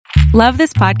Love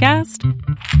this podcast?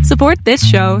 Support this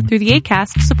show through the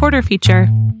Acast supporter feature.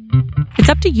 It's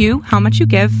up to you how much you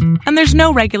give, and there's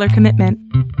no regular commitment.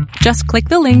 Just click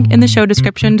the link in the show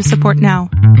description to support now.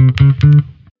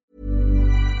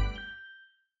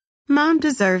 Mom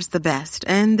deserves the best,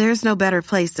 and there's no better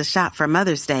place to shop for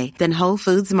Mother's Day than Whole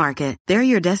Foods Market. They're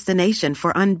your destination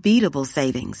for unbeatable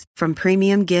savings, from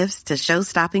premium gifts to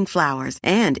show-stopping flowers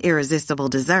and irresistible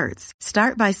desserts.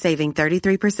 Start by saving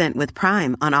 33% with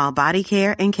Prime on all body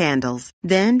care and candles.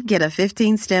 Then get a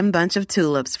 15-stem bunch of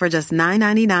tulips for just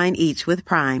 $9.99 each with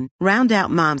Prime. Round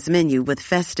out Mom's menu with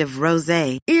festive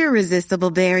rosé,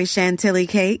 irresistible berry chantilly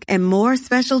cake, and more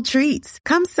special treats.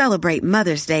 Come celebrate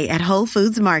Mother's Day at Whole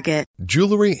Foods Market.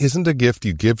 Jewelry isn't a gift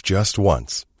you give just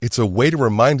once. It's a way to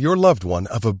remind your loved one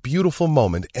of a beautiful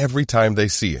moment every time they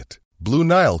see it. Blue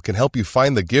Nile can help you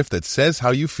find the gift that says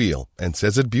how you feel and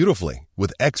says it beautifully,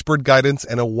 with expert guidance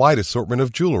and a wide assortment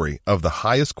of jewelry of the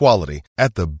highest quality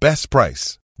at the best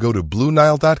price. Go to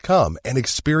BlueNile.com and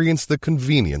experience the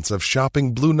convenience of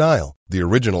shopping Blue Nile, the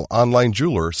original online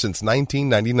jeweler since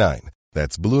 1999.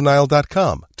 That's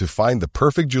BlueNile.com to find the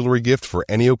perfect jewelry gift for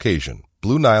any occasion.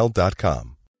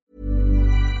 BlueNile.com.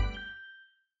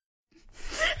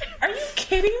 Are you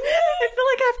kidding me? I feel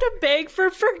like I have to beg for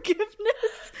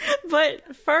forgiveness.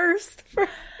 But first,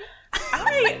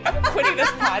 I'm quitting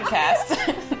this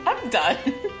podcast. I'm done.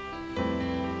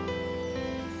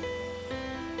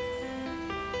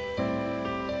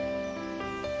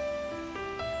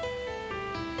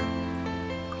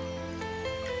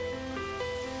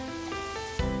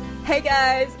 Hey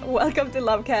guys, welcome to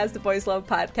Lovecast, the Boys Love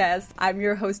podcast. I'm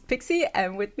your host Pixie,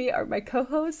 and with me are my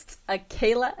co-hosts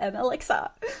Kayla and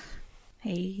Alexa.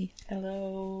 Hey.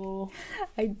 Hello.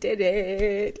 I did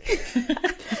it.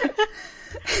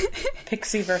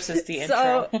 Pixie versus the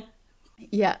intro.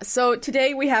 So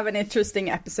today we have an interesting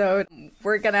episode.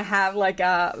 We're gonna have like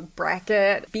a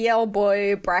bracket, BL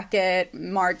Boy bracket,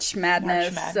 March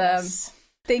Madness.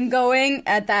 Thing going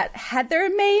that Heather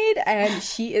made, and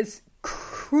she is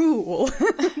cruel.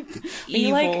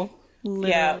 Evil.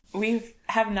 Yeah, we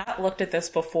have not looked at this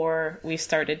before we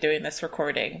started doing this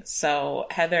recording. So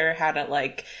Heather had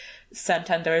it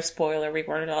sent under a spoiler. We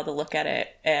weren't allowed to look at it,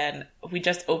 and we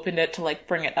just opened it to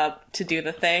bring it up to do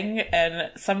the thing.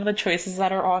 And some of the choices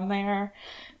that are on there,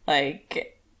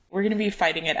 we're gonna be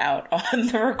fighting it out on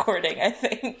the recording, I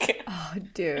think. Oh,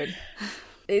 dude,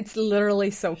 it's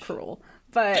literally so cruel,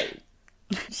 but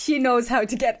she knows how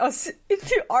to get us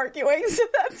into arguing, so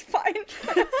that's fine.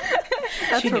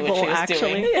 That's her goal,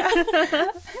 actually. Yeah.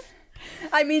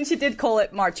 I mean, she did call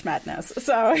it March Madness,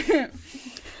 so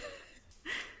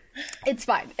it's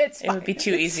fine. It would be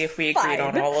too easy if we agreed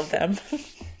on all of them.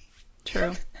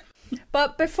 True.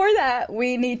 But before that,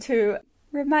 we need to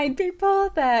remind people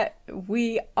that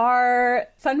we are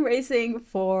fundraising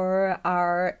for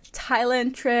our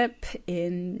Thailand trip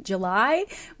in July.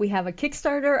 We have a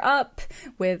Kickstarter up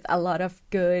with a lot of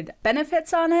good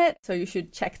benefits on it, so you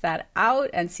should check that out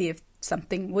and see if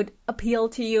something would appeal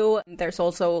to you. There's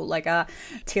also a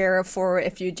tier for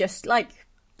if you just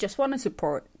want to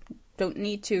support. Don't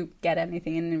need to get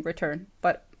anything in return,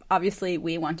 but obviously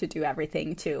we want to do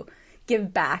everything to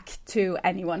give back to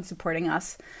anyone supporting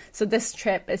us. So this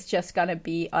trip is just gonna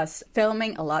be us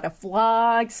filming a lot of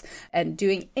vlogs and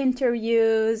doing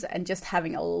interviews and just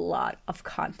having a lot of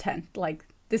content.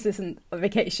 This isn't a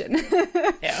vacation.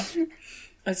 Yeah.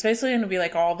 It's basically gonna be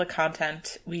all the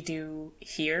content we do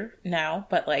here now,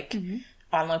 but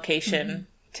on location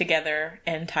together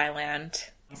in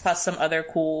Thailand, plus some other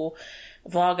cool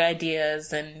vlog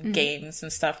ideas and games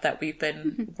and stuff that we've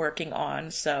been working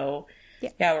on. So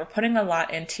yeah, we're putting a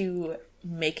lot into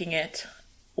making it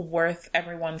worth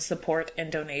everyone's support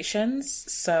and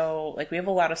donations. So we have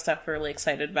a lot of stuff we're really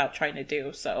excited about trying to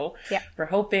do. So we're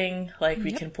hoping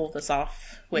we can pull this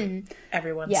off with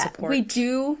everyone's support. We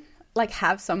do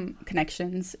have some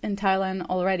connections in Thailand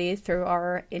already through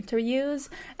our interviews,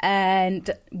 and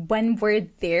when we're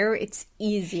there, it's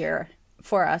easier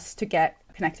for us to get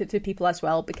connected to people as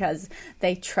well because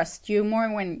they trust you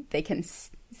more when they can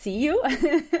see you.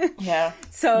 Yeah.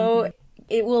 So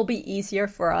it will be easier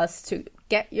for us to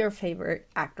get your favorite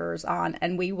actors on,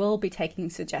 and we will be taking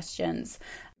suggestions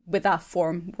with a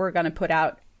form we're going to put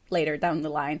out later down the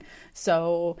line.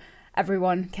 So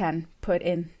everyone can put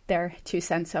in their 2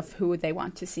 cents of who they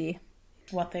want to see.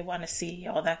 What they want to see,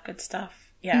 all that good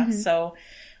stuff. Yeah. So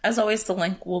as always, the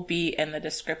link will be in the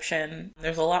description.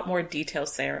 There's a lot more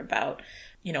details there about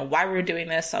why we're doing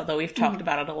this, although we've talked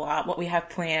about it a lot, what we have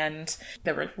planned,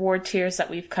 the reward tiers that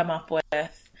we've come up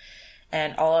with,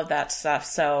 and all of that stuff.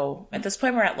 So at this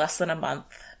point, we're at less than a month.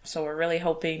 So we're really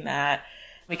hoping that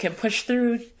we can push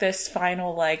through this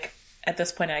final, like, at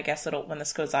this point, I guess when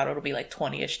this goes out, it'll be like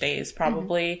 20-ish days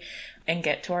probably, and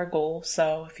get to our goal.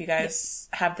 So if you guys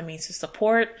have the means to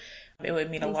support, it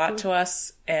would mean a lot to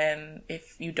us. And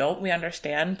if you don't, we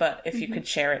understand. But if you could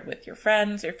share it with your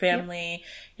friends, your family,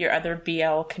 your other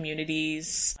BL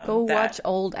communities. Go watch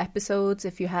old episodes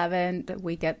if you haven't.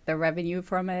 We get the revenue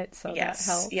from it, so that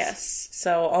helps. Yes.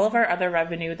 So all of our other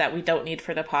revenue that we don't need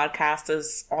for the podcast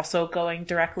is also going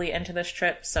directly into this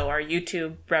trip. So our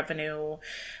YouTube revenue,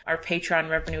 our Patreon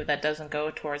revenue that doesn't go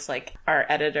towards like our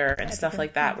editor and stuff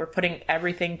like that. We're putting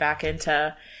everything back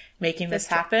into making this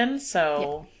happen.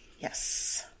 So...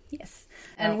 Yes.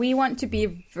 And we want to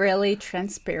be really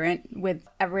transparent with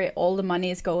all the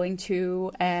money is going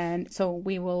to, and so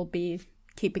we will be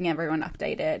keeping everyone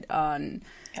updated on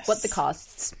what the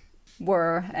costs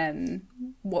were and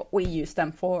what we use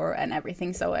them for and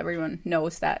everything, so everyone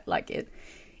knows that like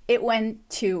it went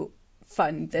to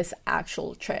fund this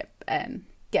actual trip and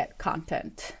get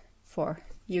content for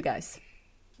you guys.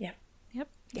 Yep.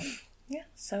 Yeah.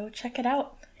 So check it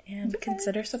out. And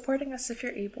consider supporting us if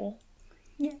you're able.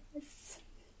 Yes.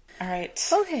 All right.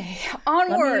 Okay,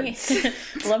 onwards.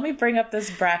 Let me bring up this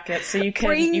bracket so you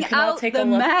can all take a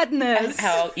look madness. at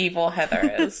how evil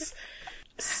Heather is.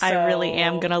 So, I really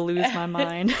am going to lose my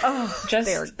mind.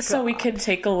 Just so we can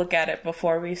take a look at it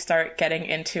before we start getting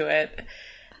into it.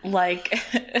 Like,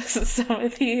 some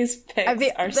of these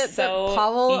picks are so the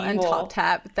Pavel evil. and Top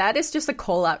Tap, that is just a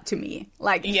call-out to me.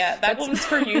 Like, yeah, that one's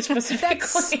for you specifically.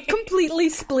 That's completely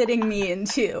splitting me in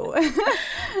two.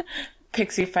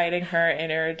 Pixie fighting her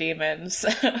inner demons.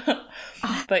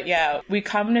 But yeah, we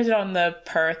commented on the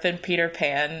Perth and Peter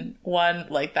Pan one.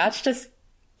 Like, that's just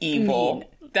evil. Mean.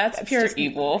 That's pure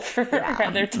evil for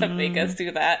Heather to make us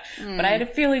do that. But I had a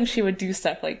feeling she would do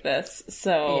stuff like this.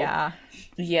 So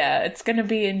yeah, it's gonna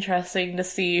be interesting to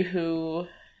see who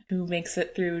makes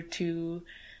it through to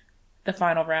the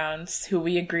final rounds, who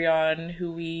we agree on,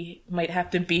 who we might have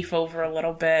to beef over a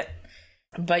little bit.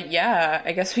 But yeah,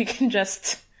 I guess we can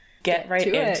just get right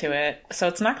into it. So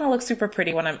it's not gonna look super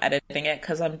pretty when I'm editing it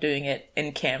because I'm doing it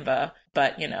in Canva.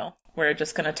 But we're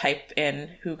just gonna type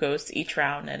in who goes to each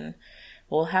round, and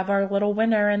we'll have our little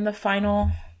winner in the final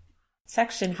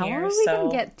section here. How are we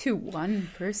gonna get to one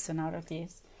person out of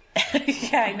these?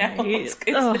 Yeah, I know.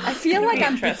 I feel like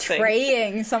I'm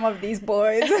betraying some of these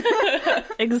boys.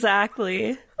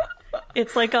 Exactly.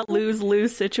 It's like a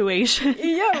lose-lose situation.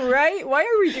 Yeah, right? Why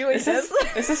are we doing this?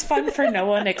 This is fun for no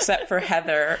one except for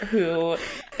Heather, who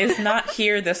is not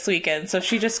here this weekend, so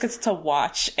she just gets to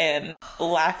watch and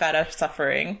laugh at us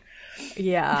suffering.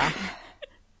 Yeah.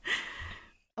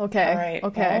 Okay. All right,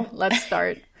 okay, let's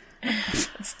start.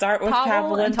 Let's start with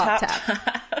Pavel and Top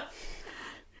Tap.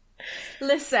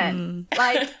 Listen,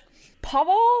 like,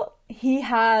 Pavel, he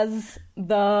has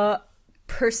the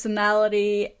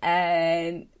personality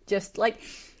and just, like,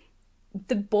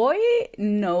 the boy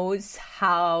knows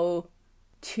how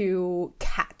to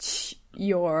catch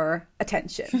your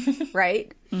attention,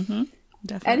 right? Mm-hmm.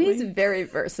 Definitely. And he's very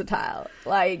versatile.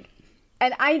 Like,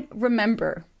 and I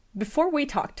remember, before we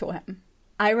talked to him,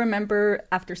 I remember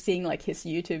after seeing like his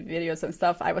YouTube videos and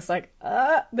stuff, I was like,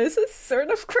 this is sort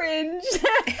of cringe.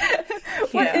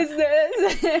 What is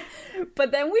this?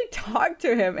 But then we talked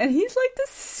to him and he's like the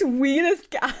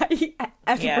sweetest guy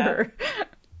ever.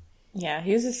 Yeah,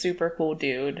 he's a super cool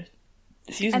dude.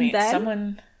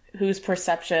 Someone whose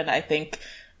perception I think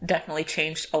definitely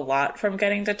changed a lot from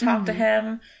getting to talk to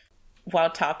him.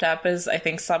 While Top Tap is, I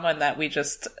think, someone that we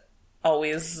just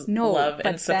always love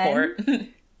and support.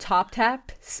 Top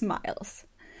Tap smiles.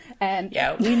 And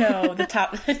yeah, we know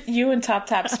you and Top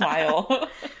Tap smile.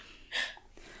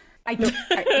 I don't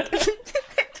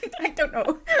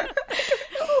know.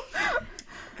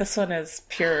 This one is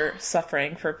pure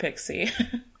suffering for Pixie.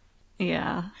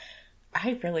 Yeah.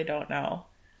 I really don't know.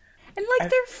 And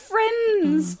like they're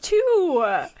friends too.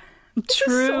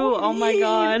 True. So oh my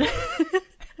god.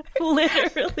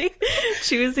 Literally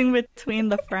choosing between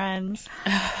the friends.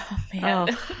 Oh man.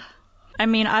 Oh. I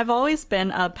mean, I've always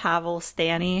been a Pavel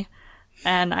stanny,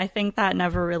 and I think that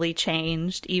never really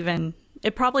changed.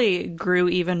 It probably grew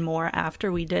even more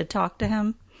after we did talk to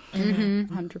him.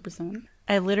 100%.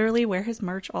 I literally wear his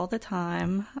merch all the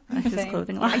time. His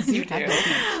clothing line. You do.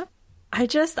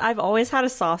 I've always had a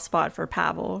soft spot for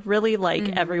Pavel. Really like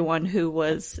everyone who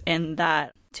was in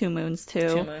that Two Moons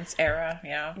era,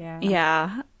 yeah.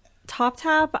 Yeah. Top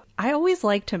Tap, I always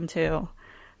liked him too.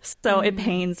 So it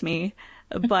pains me.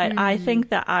 But I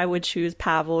think that I would choose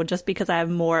Pavel just because I have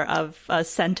more of a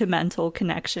sentimental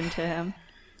connection to him.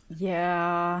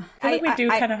 Yeah. I feel like we do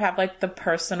kind of have like the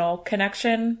personal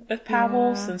connection with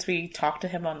Pavel since we talked to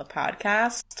him on the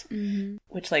podcast,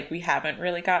 which like we haven't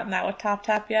really gotten that with Top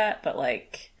Tap yet, but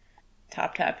like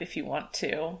Top Tap if you want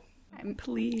to.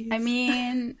 Please. I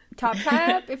mean, Top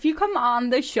Tap, if you come on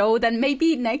the show, then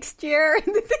maybe next year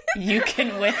you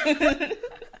can win.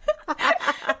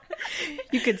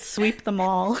 You could sweep them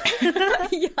all.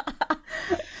 Yeah.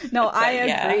 No, I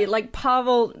agree. Like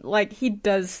Pavel, like he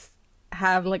does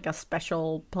have like a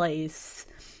special place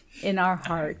in our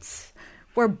hearts.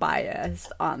 We're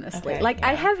biased, honestly. Okay, like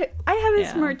I have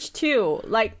his merch too.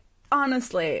 Like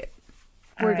honestly,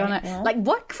 we're gonna like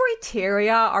what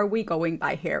criteria are we going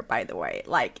by here? By the way,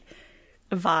 like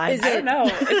Vibes. I don't know.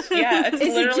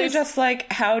 It's literally just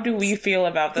like how do we feel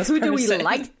about this? Who person? do we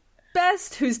like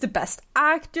best? Who's the best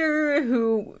actor?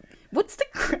 What's the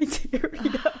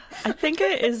criteria? I think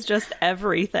it is just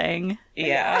everything.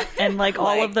 Yeah. And like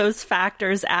all of those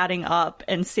factors adding up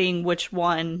and seeing which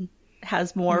one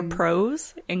has more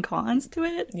pros and cons to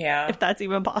it. Yeah. If that's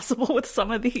even possible with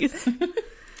some of these.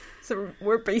 So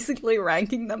we're basically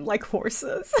ranking them like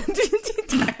horses.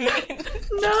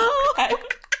 No.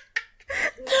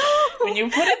 When you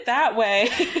put it that way.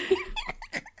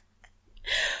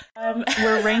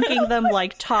 We're ranking them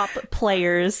like top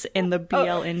players in the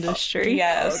BL industry.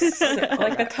 Yes.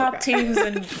 Like the top teams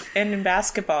in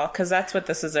basketball, because that's what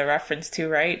this is a reference to,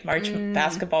 right?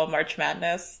 Basketball March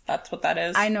Madness. That's what that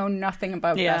is. I know nothing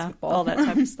about basketball. All that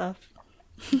type of stuff.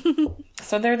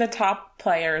 So they're the top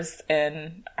players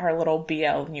in our little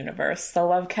BL universe, the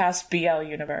Lovecast BL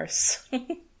universe.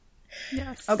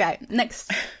 Yes. Okay,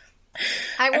 next.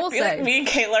 I will feel say, like me and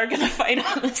Kayla are gonna fight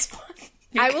on this one.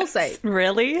 I will say,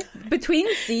 Really? between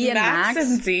Z and Max Max,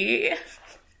 and Z.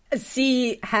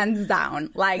 Z hands down.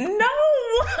 Like, No!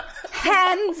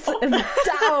 hands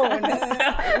down.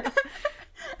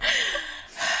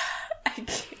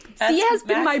 Z has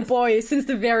been my boy since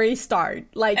the very start.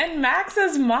 Like, And Max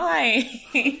is mine.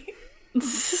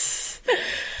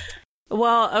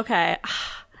 Well, okay.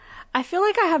 I feel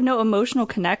like I have no emotional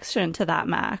connection to that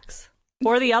Max.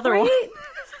 Or the other one.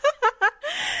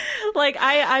 Like,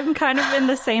 I'm kind of in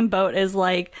the same boat as,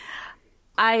 like,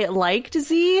 I liked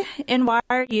Z in Why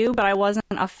Are You, but I wasn't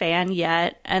a fan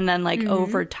yet. And then, like,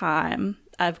 over time,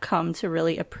 I've come to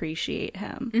really appreciate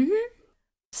him.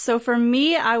 So for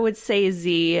me, I would say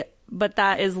Z, but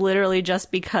that is literally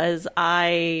just because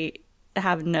I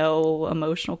have no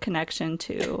emotional connection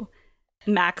to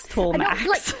Max Toll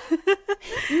Max.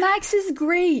 Max is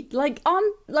great.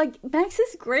 Max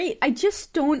is great. I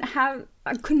just don't have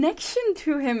a connection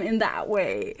to him in that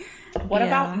way. What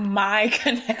about my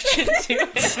connection to him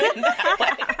in that way?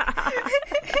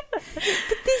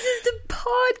 But this is the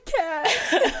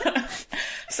podcast.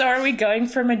 So are we going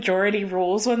for majority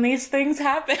rules when these things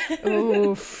happen?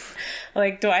 Oof.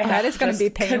 Like, do I have That is gonna to be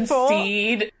painful.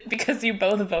 concede because you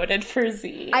both voted for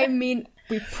Z? I mean,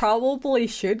 we probably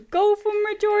should go for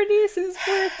majority since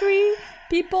we're 3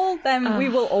 people. Then we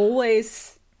will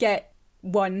always get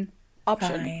one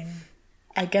option. Fine.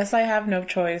 I guess I have no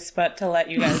choice but to let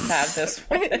you guys have this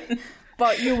one.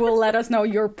 But you will let us know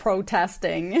you're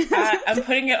protesting. I'm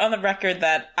putting it on the record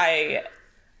that I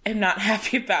am not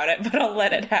happy about it, but I'll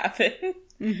let it happen.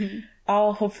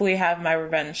 I'll hopefully have my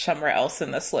revenge somewhere else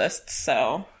in this list,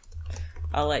 so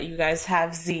I'll let you guys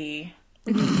have Z.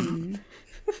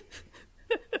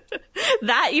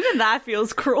 That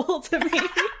feels cruel to me.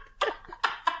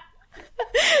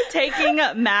 Taking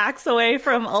Max away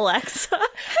from Alexa.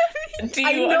 Do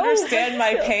you understand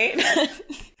my pain?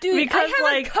 Dude, Because,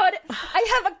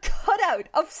 I have a cutout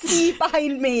of C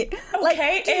behind me.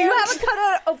 Okay, do you have a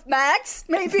cutout of Max?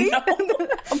 Maybe.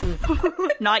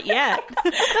 Not yet.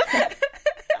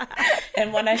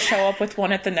 And when I show up with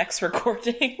one at the next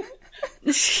recording.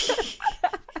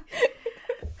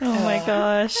 Oh my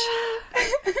gosh.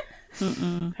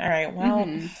 All right, well.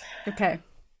 Okay.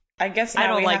 I guess I now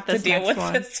don't we like have to this deal next with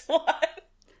one. this one.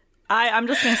 I'm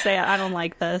just gonna say it. I don't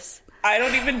like this. I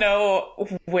don't even know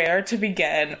where to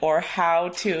begin or how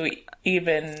to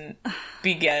even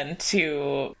begin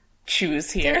to choose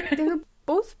here. They're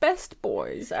both best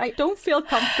boys. I don't feel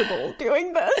comfortable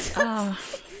doing this.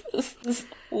 This is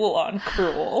full on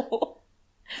cruel.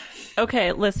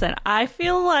 Okay, listen. I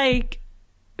feel like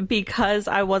because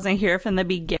I wasn't here from the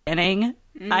beginning,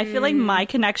 I feel like my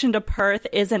connection to Perth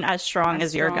isn't as strong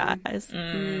as your guys.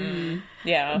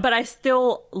 Yeah. But I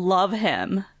still love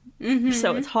him.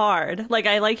 So it's hard. Like,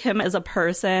 I like him as a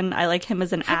person. I like him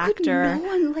as an actor.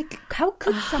 How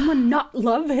could someone not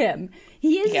love him?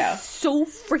 He is so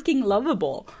freaking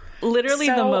lovable. Literally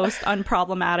the most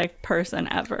unproblematic person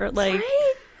ever. Like,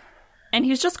 Right? and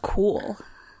he's just cool.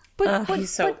 But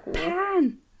he's so cool.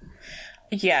 Pan.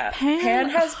 Yeah, Pan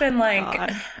has been like...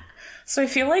 God. So I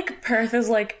feel like Perth is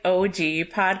like OG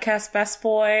podcast best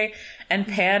boy, and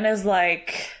Pan is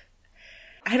like...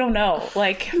 I don't know,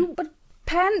 like... But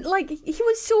Pan, like, he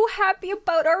was so happy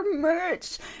about our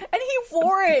merch, and he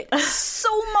wore it so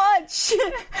much.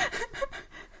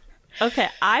 Okay,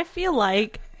 I feel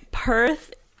like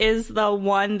Perth is the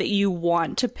one that you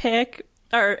want to pick,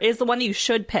 or is the one that you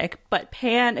should pick, but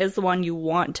Pan is the one you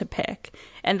want to pick.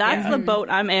 And that's the boat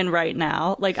I'm in right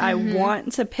now. Like, I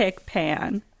want to pick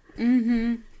Pan.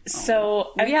 Mm-hmm.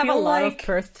 So we have a lot of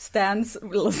Perth stands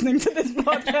listening to this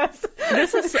podcast.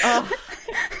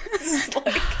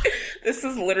 This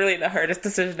is literally the hardest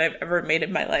decision I've ever made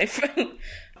in my life.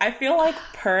 I feel like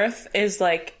Perth is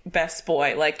like best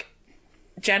boy, like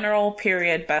general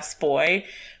period best boy.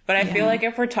 But I feel like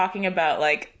if we're talking about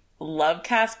like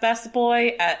Lovecast best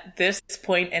boy at this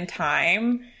point in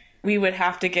time, we would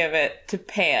have to give it to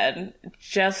Pan,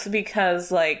 just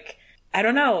because, like, I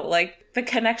don't know, like, the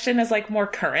connection is like more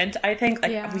current, I think.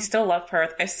 Like, we still love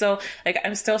Perth.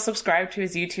 I'm still subscribed to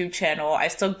his YouTube channel. I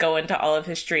still go into all of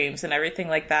his streams and everything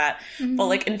like that. Mm-hmm. But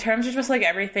like, in terms of just like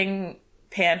everything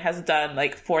Pan has done,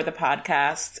 like, for the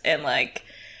podcast and like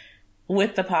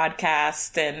with the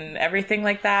podcast and everything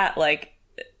like that, like,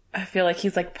 I feel like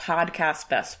he's like podcast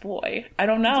best boy. I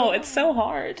don't know. It's so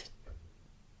hard.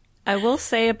 I will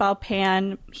say about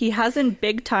Pan, he hasn't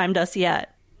big timed us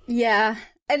yet. Yeah.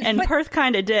 And Perth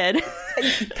kind of did.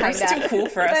 Perth's too cool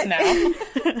for us now.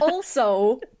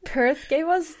 Also, Perth gave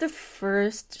us the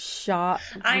first shot.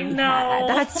 I know.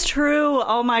 That's true.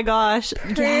 Oh my gosh.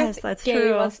 Perth yes, that's true.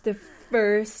 gave us the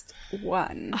first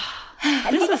one.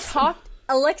 And he talked...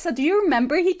 Alexa, do you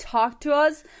remember he talked to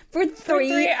us for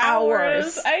 3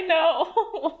 hours? I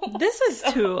know. This is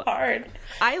so too hard.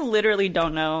 I literally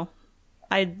don't know.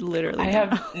 I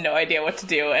have no idea what to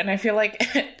do, and I feel like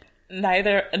none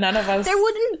of us... There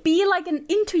wouldn't be like an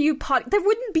interview pod. There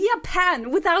wouldn't be a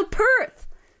Pan without Perth.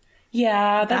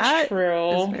 Yeah, that's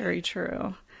true. That's very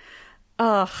true.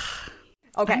 Ugh.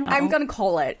 Okay, I'm gonna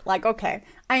call it. Like, okay,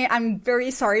 I'm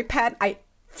very sorry, Pan. I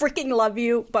freaking love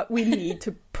you, but we need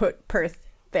to put Perth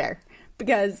there,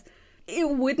 because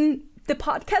the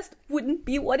podcast wouldn't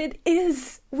be what it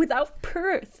is without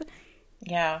Perth.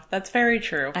 Yeah, that's very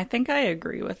true. I think I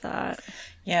agree with that.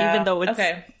 Yeah. Even though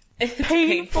it's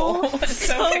painful. It's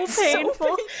so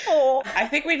painful. I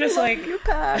think we just love you,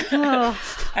 Pan.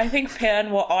 I think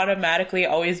Pan will automatically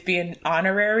always be an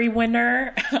honorary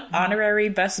winner, honorary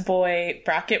best boy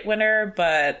bracket winner,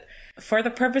 but for the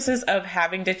purposes of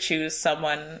having to choose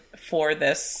someone for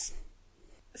this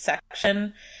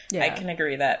section, I can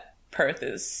agree that Perth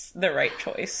is the right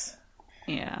choice.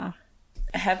 Yeah.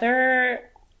 Heather,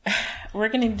 we're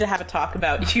going to need to have a talk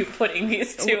about you putting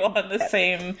these two on the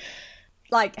same...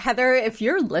 Like, Heather, if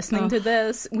you're listening to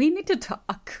this, we need to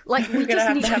talk. Like, we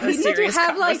just need to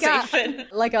have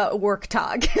like a work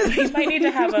talk. We might need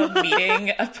to have a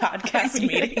meeting, a podcast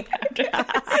meeting after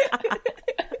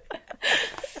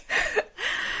this.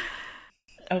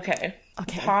 Okay.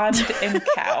 Pond and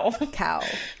Cow.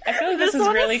 I feel like this is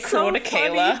really cruel to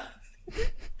Kayla.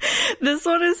 This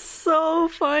one is so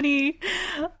funny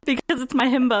because it's my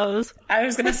himbos. I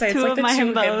was gonna say it's like the two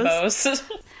himbos.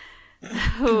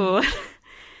 Ooh.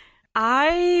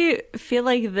 I feel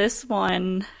like this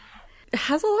one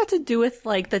has a lot to do with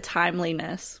like the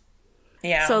timeliness.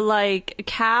 Yeah. So like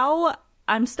Cow,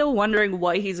 I'm still wondering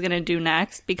what he's gonna do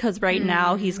next, because right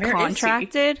now he's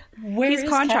contracted. He's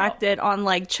contracted on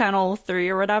like Channel 3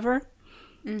 or whatever.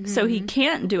 Mm-hmm. So he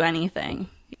can't do anything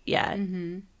yet.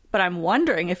 Mm-hmm. But I'm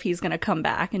wondering if he's gonna come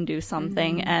back and do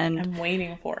something, and I'm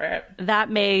waiting for it. That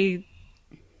may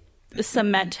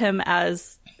cement him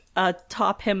as a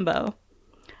top himbo.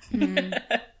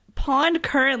 Pond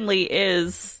currently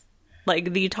is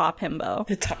like the top himbo.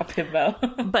 The top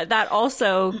himbo. But that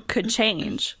also could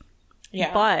change.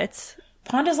 Yeah. But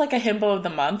Pond is like a himbo of the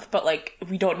month, but like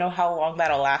we don't know how long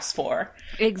that'll last for.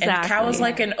 Exactly. And Cow is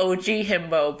like an OG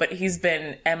himbo, but he's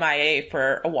been MIA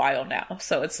for a while now.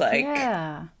 So it's like...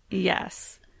 Yeah.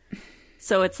 Yes.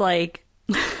 So it's like...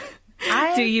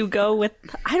 do you go with...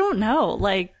 I don't know.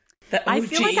 Like... I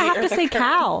feel like I have to say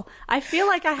Cow. I feel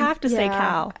like I have to say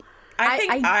Cow. I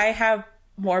think I have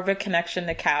more of a connection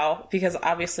to Cow because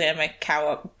obviously I'm a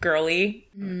Cow girly.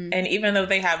 And even though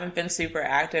they haven't been super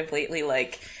active lately,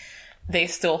 like they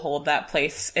still hold that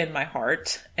place in my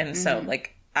heart. And so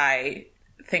like I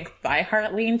think my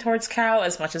heart leaned towards Cow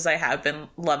as much as I have been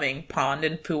loving Pond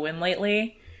and Pooin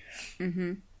lately.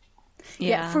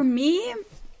 Yeah, for me...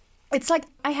 It's like,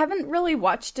 I haven't really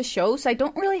watched the show, so I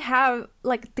don't really have,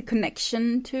 like, the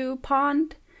connection to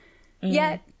Pond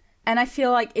yet. And I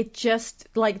feel like it just,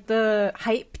 like, the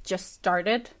hype just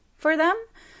started for them.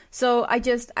 So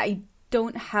I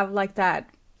don't have, like, that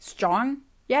strong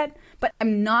yet. But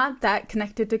I'm not that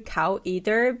connected to Kao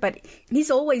either. But he's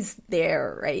always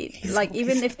there, right? Like,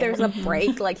 even if there's a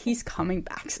break, like, he's coming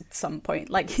back at some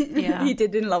point. Like, he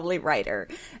did in Lovely Writer.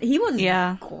 He was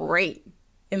great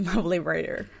in Lovely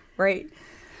Writer, right?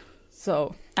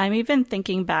 So I'm even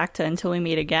thinking back to Until We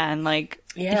Meet Again. Like,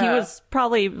 he was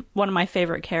probably one of my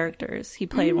favorite characters. He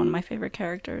played one of my favorite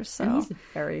characters. So and he's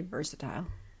very versatile.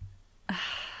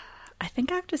 I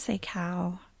think I have to say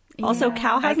Kao. Also,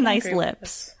 Kao has nice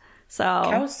lips.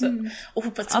 So,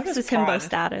 but so ups does his himbo Pawn,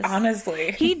 status.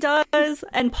 honestly. He does.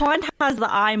 And Pawn has the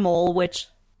eye mole, which...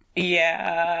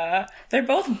 Yeah. They're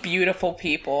both beautiful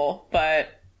people, but...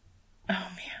 Oh,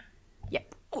 man. Yeah.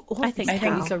 I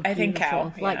think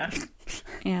Kao. Like,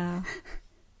 yeah.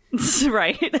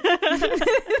 Right.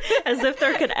 As if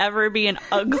there could ever be an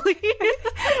ugly.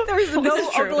 There's no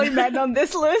ugly men on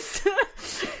this list.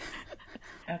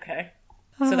 Okay.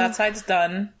 So that side's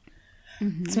done.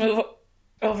 Let's move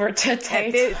over to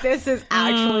Tae. This is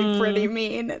actually pretty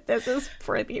mean. This is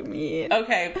pretty mean.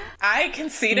 Okay. I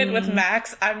conceded with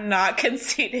Max. I'm not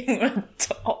conceding with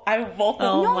Toll. I won't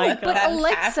let but that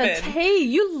Alexa, happen. Tae,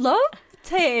 you love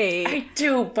Tae. I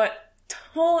do, but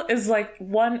Toll is like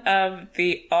one of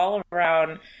the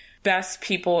all-around best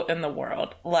people in the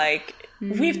world. Like,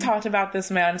 we've talked about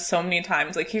this man so many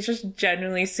times. Like, he just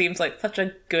genuinely seems like such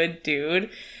a good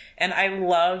dude. And I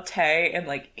love Tae, and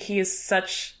like, he is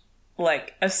such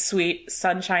like a sweet,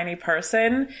 sunshiny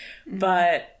person.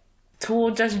 But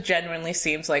Tool just genuinely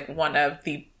seems like one of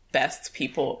the best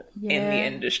people in the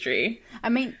industry. I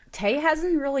mean, Tae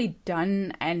hasn't really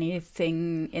done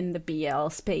anything in the BL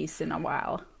space in a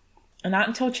while. Not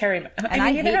until Cherry. And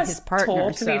I hate his partner,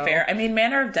 Toll, to be so- fair. I mean,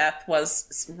 Manner of Death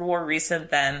was more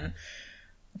recent than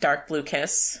Dark Blue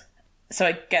Kiss. So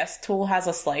I guess Tool has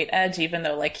a slight edge, even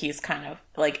though like he's kind of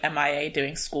like MIA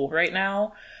doing school right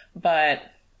now. But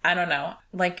I don't know.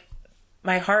 Like,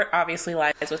 my heart obviously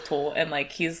lies with Tool, and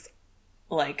like he's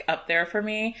like up there for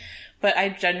me. But I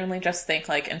genuinely just think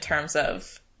like in terms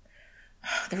of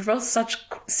they're both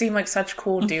seem like such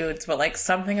cool dudes, but like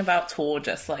something about Tool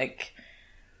just like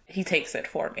he takes it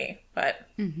for me. But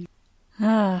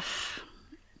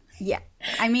yeah,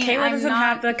 I mean, Kayla I'm doesn't not...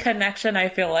 have the connection I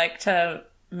feel like to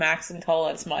Max and Toll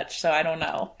as much, so I don't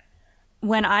know.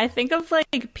 When I think of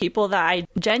like people that I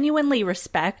genuinely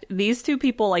respect, these two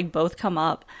people like both come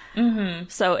up.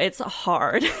 So it's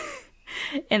hard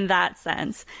in that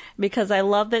sense, because I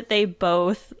love that they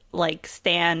both like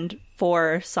stand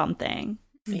for something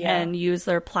and use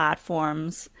their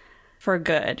platforms for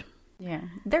good. Yeah,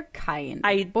 they're kind.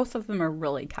 Both of them are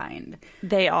really kind.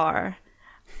 They are.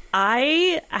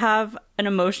 I have an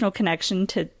emotional connection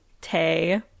to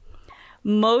Tae,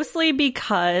 mostly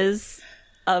because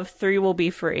of 3 Will Be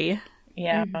Free.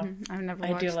 Yeah, I've never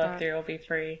I watched do love that. 3 Will Be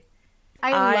Free.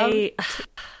 I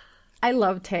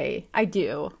love Tae. I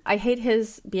do. I hate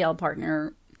his BL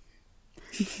partner.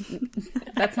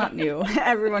 That's not new.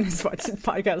 Everyone who's watched the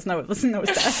podcast knows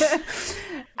that.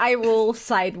 I will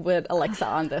side with Alexa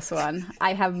on this one.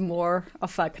 I have more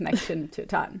of a connection to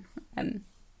Tan. And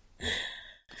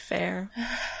fair.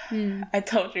 I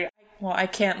told you. Well, I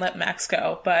can't let Max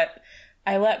go, but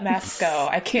I let Max go.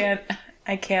 I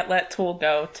can't let Tool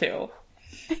go too.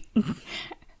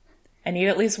 I need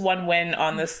at least one win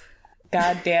on this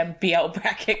goddamn BL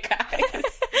bracket,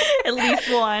 guys. At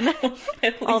least one. At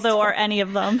least Although, one. are any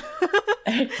of them?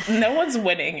 No one's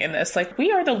winning in this. Like,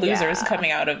 we are the losers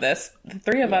coming out of this. The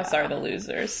 3 of us are the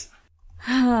losers.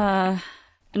 No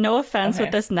offense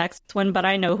with this next one, but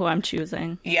I know who I'm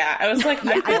choosing. Yeah, I was like,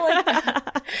 I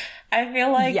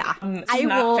feel like it's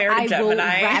not fair to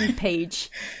Gemini. will rampage.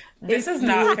 This is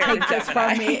not fair to Take this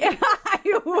from Gemini. me.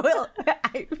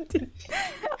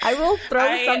 I will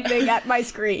throw something at my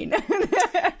screen.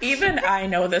 Even I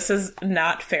know this is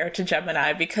not fair to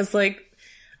Gemini because, like,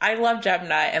 I love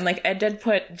Gemini, and like I did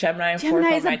put Gemini and Fourth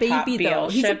on my top BL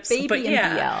ships, but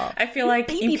yeah, I feel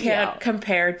like you can't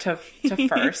compare to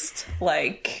First.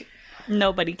 Like,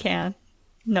 nobody can.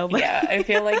 Nobody. Yeah, I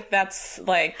feel like that's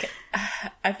like,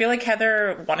 I feel like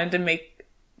Heather wanted to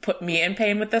put me in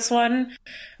pain with this one,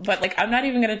 but like I'm not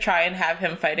even gonna try and have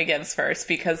him fight against First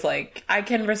because like I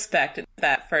can respect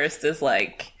that First is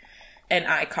like an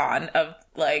icon of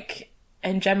like.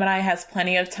 And Gemini has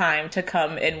plenty of time to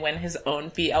come and win his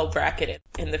own BL bracket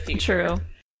in the future. True.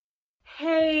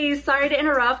 Hey, sorry to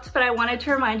interrupt, but I wanted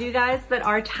to remind you guys that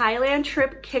our Thailand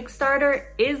trip Kickstarter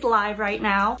is live right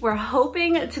now. We're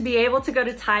hoping to be able to go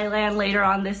to Thailand later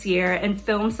on this year and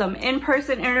film some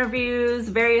in-person interviews,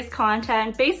 various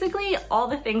content, basically all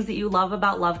the things that you love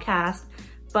about Lovecast,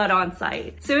 but on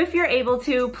site. So if you're able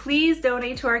to, please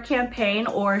donate to our campaign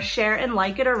or share and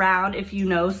like it around if you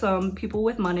know some people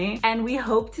with money. And we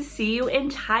hope to see you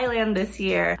in Thailand this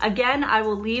year. Again, I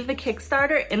will leave the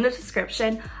Kickstarter in the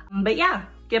description. But yeah,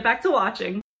 get back to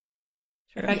watching.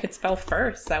 If I could spell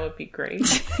first, that would be great.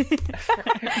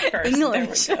 First,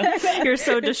 English. You're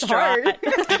so distraught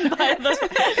by the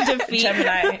defeat.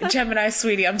 Gemini,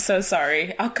 sweetie, I'm so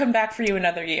sorry. I'll come back for you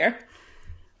another year.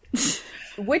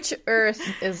 Which Earth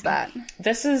is that?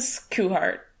 This is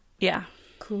Kuhart. Yeah.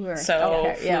 Cooler.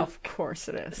 So, okay. Yeah, of course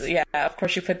it is. Yeah, of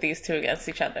course you put these two against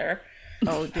each other.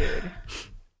 Oh, dude.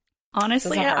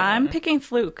 Honestly, I'm picking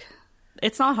Fluke.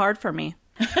 It's not hard for me.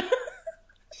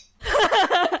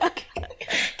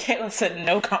 Kayla said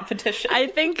no competition. I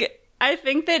think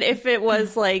that if it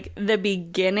was like the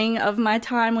beginning of my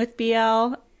time with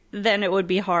BL, then it would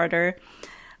be harder.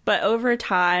 But over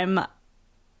time,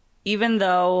 even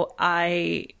though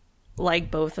I like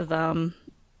both of them,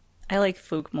 I like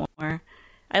Fluke more.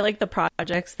 I like the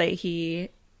projects that he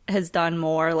has done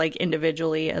more, like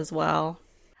individually as well.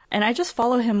 And I just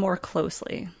follow him more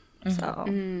closely. So,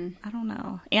 I don't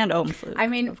know. And Fluke, I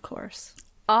mean, of course.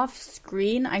 Off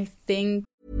screen, I think...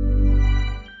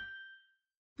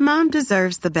 Mom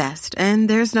deserves the best, and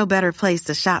there's no better place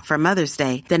to shop for Mother's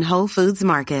Day than Whole Foods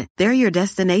Market. They're your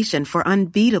destination for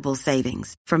unbeatable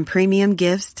savings, from premium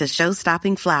gifts to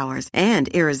show-stopping flowers and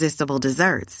irresistible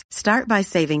desserts. Start by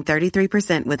saving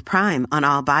 33% with Prime on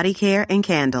all body care and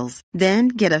candles. Then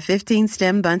get a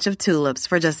 15-stem bunch of tulips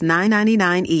for just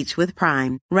 $9.99 each with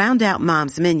Prime. Round out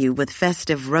Mom's menu with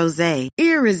festive rosé,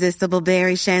 irresistible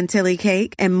berry chantilly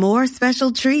cake, and more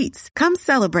special treats. Come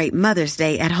celebrate Mother's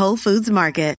Day at Whole Foods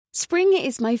Market. Spring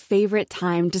is my favorite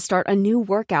time to start a new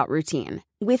workout routine.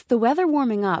 With the weather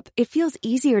warming up, it feels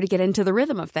easier to get into the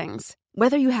rhythm of things.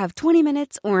 Whether you have 20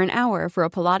 minutes or an hour for a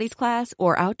Pilates class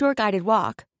or outdoor guided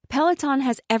walk, Peloton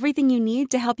has everything you need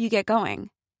to help you get going.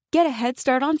 Get a head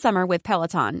start on summer with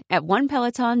Peloton at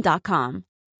onepeloton.com.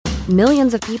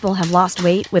 Millions of people have lost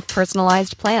weight with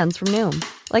personalized plans from Noom.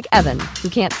 Like Evan, who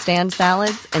can't stand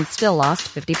salads and still lost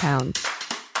 50 pounds.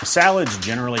 Salads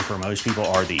generally for most people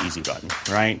are the easy button,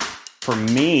 right? For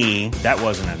me, that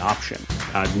wasn't an option.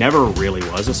 I never really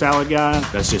was a salad guy.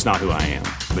 That's just not who I am.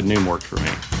 But Noom worked for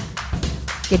me.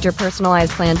 Get your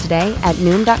personalized plan today at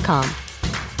Noom.com.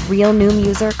 Real Noom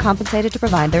user compensated to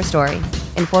provide their story.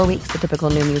 In 4 weeks, the typical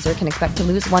Noom user can expect to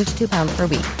lose 1 to 2 pounds per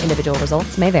week. Individual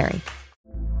results may vary.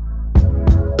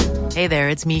 Hey there,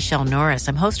 it's Michelle Norris.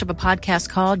 I'm host of a podcast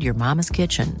called Your Mama's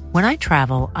Kitchen. When I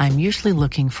travel, I'm usually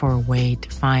looking for a way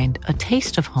to find a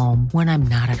taste of home when I'm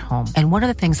not at home. And one of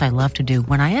the things I love to do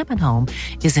when I am at home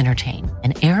is entertain.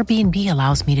 And Airbnb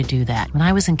allows me to do that. When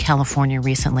I was in California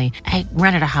recently, I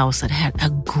rented a house that had a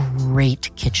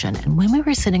great kitchen. And when we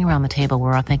were sitting around the table, we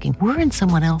were all thinking, we're in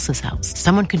someone else's house.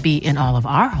 Someone could be in all of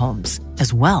our homes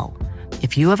as well.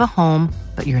 If you have a home,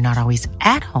 but you're not always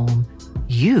at home,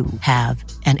 you have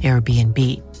an Airbnb.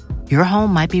 Your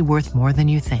home might be worth more than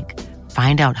you think.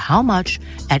 Find out how much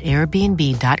at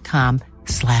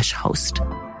airbnb.com/host.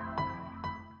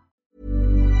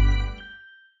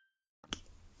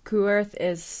 Kuearth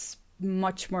is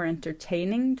much more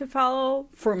entertaining to follow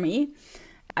for me.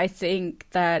 I think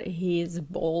that he's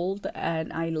bold,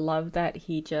 and I love that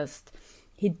he does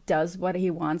what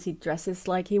he wants. He dresses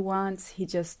like he wants.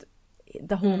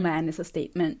 The whole man is a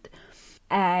statement.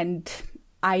 And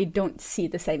I don't see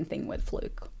the same thing with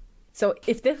Fluke. So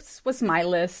if this was my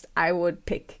list, I would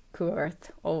pick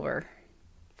Kuearth over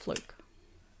Fluke.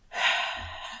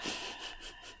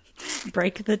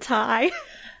 Break the tie.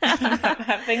 I'm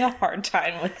having a hard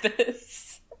time with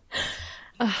this.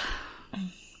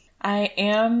 Okay.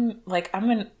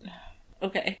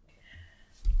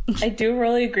 I do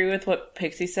really agree with what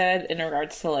Pixie said in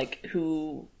regards to like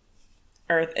who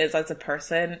Earth is as a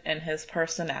person and his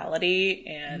personality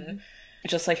and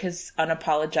just like his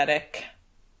unapologetic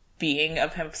being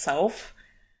of himself.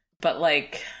 But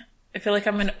like, I feel like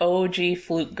I'm an OG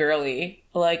Fluke girly,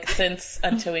 like since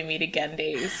Until We Meet Again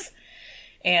days.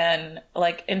 And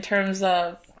like in terms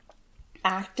of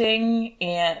acting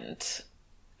and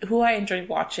who I enjoy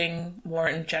watching more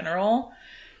in general,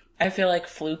 I feel like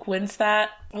Fluke wins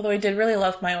that. Although I did really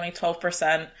love My Only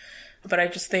 12%, but I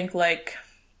just think like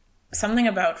something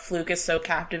about Fluke is so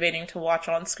captivating to watch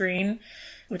on screen,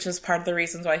 which is part of the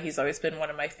reasons why he's always been one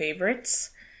of my favorites.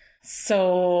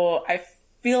 So I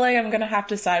feel like I'm gonna have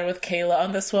to side with Kayla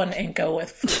on this one and go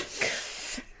with Fluke.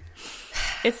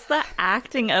 It's the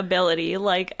acting ability.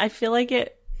 Like, I feel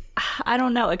like I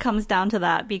don't know, it comes down to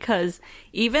that, because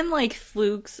even like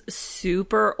Fluke's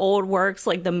super old works,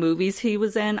 like the movies he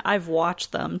was in, I've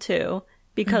watched them too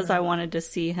because I wanted to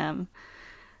see him.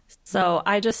 So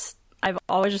I've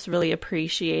always just really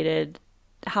appreciated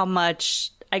how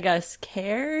much, I guess,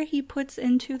 care he puts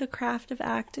into the craft of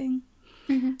acting.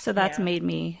 So that's made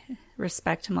me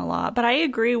respect him a lot. But I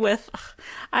agree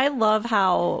I love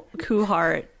how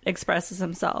Kuhart expresses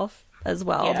himself as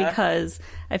well, because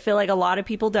I feel like a lot of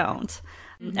people don't.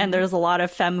 And there's a lot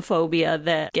of femphobia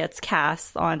that gets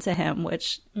cast onto him,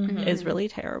 which is really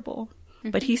terrible.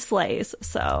 But he slays,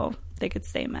 so they could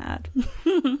stay mad.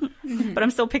 But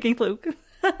I'm still picking Fluke.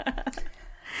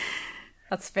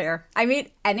 That's fair. I mean,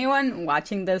 anyone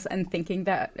watching this and thinking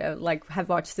that, have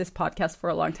watched this podcast for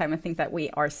a long time and think that we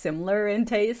are similar in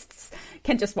tastes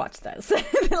can just watch this.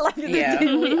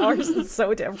 We are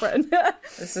so different.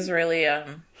 This is really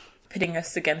pitting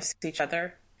us against each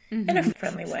other in a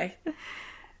friendly way.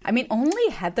 I mean, only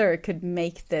Heather could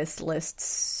make this list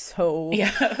so... Yeah,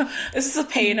 this is the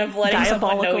pain of letting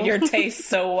someone know your taste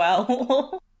so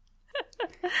well.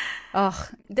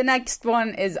 The next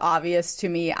one is obvious to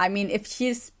me. I mean, if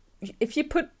you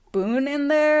put Boone in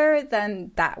there,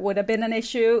 then that would have been an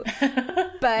issue.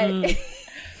 But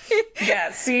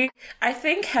yeah, see, I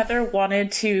think Heather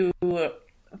wanted to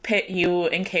pit you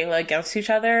and Kayla against each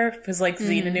other because like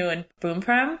Xanadu and Boom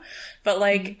Prem, but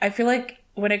like I feel like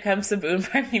when it comes to Boone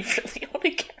Prem, you really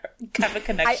only have a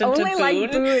connection to Boone. I only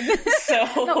like Boone. So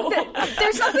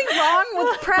there's nothing wrong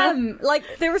with Prem. Like,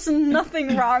 there's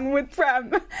nothing wrong with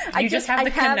Prem. You just have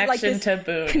the connection to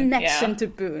Boone. Connection to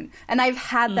Boone. And I've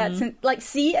had that since, like,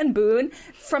 C and Boone,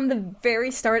 from the very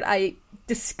start I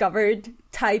discovered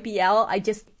Thai BL,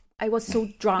 I was so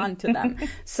drawn to them.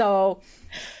 So,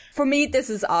 for me, this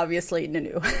is obviously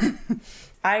Nunu.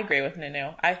 I agree with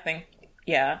Nunu. I think,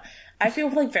 I feel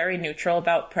like very neutral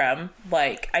about Prem.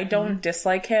 Like, I don't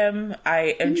dislike him.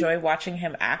 I enjoy watching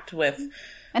him act with...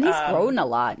 And he's grown a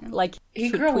lot. Like, he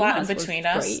grew a lot in between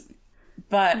us. Great.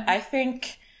 But I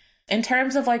think in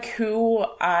terms of like who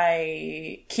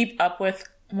I keep up with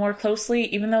more closely,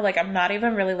 even though like I'm not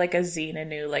even really like a Z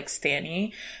Nunu like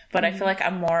Stanny, but I feel like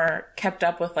I'm more kept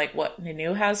up with like what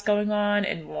Nunu has going on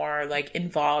and more like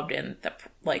involved in the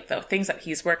things that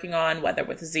he's working on, whether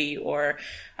with Z or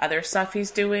other stuff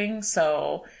he's doing.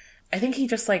 So I think he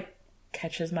just like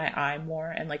catches my eye more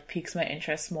and like piques my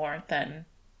interest more than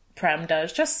Prem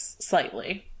does, just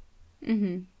slightly.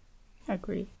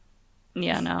 Agree.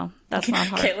 Yeah, no, that's not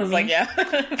hard. Kayla's like, yeah.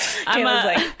 Kayla's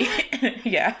like,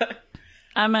 yeah.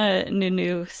 I'm a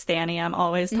Nunu Stanny. I'm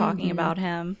always talking about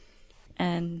him.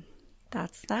 And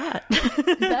that's that.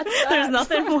 There's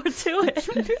nothing more to it.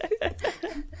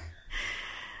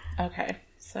 Okay,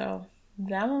 so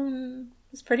that one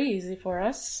was pretty easy for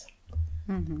us.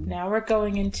 Now we're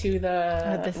going into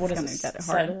the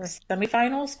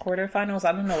semifinals, quarterfinals.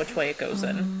 I don't know which way it goes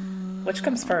in. Which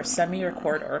comes first, semi or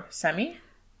quarter? Semi?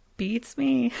 Beats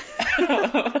me.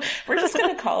 We're just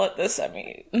gonna call it the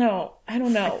semi. No, I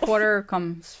don't know. Quarter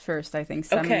comes first, I think.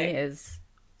 Semi is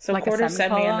so like quarter,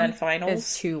 semi, and then finals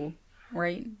is 2,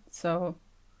 right? So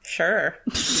sure.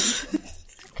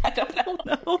 I don't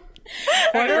know.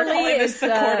 Quarterly is the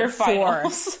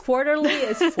quarterfinals. 4. Quarterly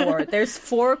is 4. There's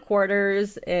 4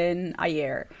 quarters in a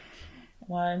year.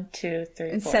 1, 2, 3,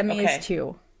 4. And semi is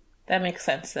 2. That makes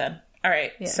sense then. All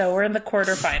right, so we're in the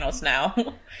quarterfinals now.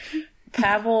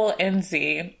 Pavel and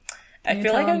Z. I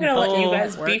feel like I'm going to let you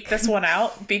guys beat this one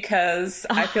out because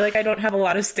I feel like I don't have a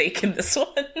lot of stake in this one.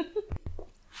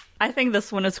 I think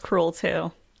this one is cruel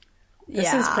too.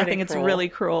 This is pretty it's really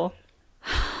cruel.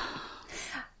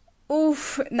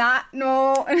 Oof,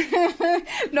 no.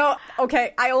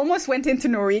 Okay, I almost went into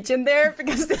Norwegian there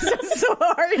because this was so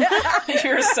hard.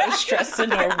 You were so stressed the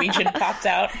Norwegian popped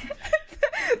out.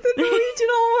 The Norwegian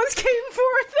almost came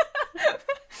forth.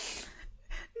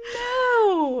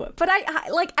 No, but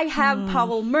I have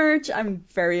Pavel merch. I'm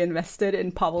very invested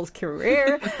in Pavel's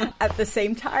career. At the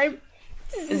same time,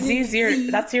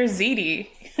 that's your ZD.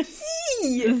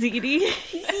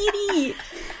 ZD.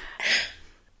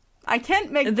 I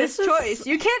can't make this choice.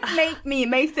 You can't make me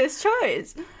make this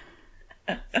choice.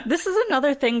 This is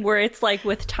another thing where it's like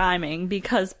with timing,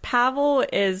 because Pavel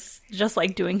is just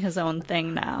like doing his own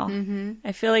thing now.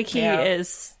 I feel like he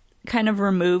is kind of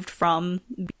removed from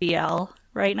BL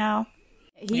right now.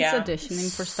 He's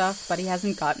auditioning for stuff, but he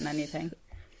hasn't gotten anything.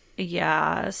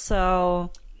 Yeah,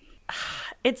 so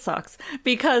it sucks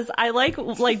because I like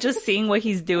just seeing what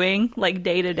he's doing like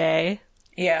day to day.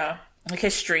 Yeah. Like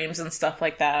his streams and stuff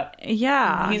like that.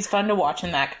 Yeah. He's fun to watch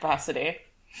in that capacity.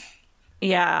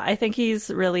 Yeah, I think he's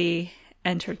really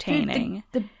entertaining.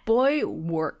 The boy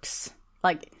works.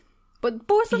 Like, but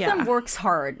both of them works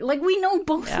hard. Like, we know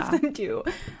both of them do.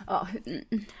 Oh,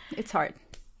 it's hard.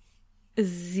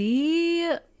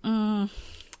 Z...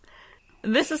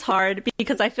 This is hard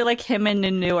because I feel like him and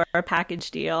Nunu are a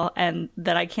package deal and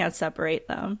that I can't separate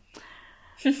them.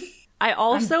 I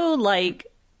also,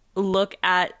 look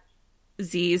at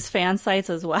Z's fan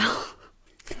sites as well.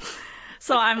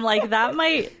 So I'm like, that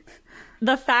might...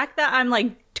 The fact that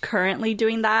I'm, currently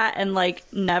doing that and,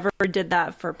 never did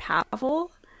that for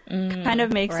Pavel kind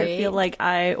of makes it feel like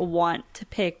I want to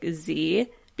pick Z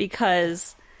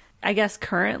because I guess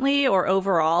currently or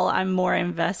overall I'm more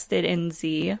invested in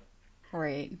Z.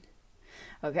 Right.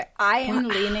 Okay. I am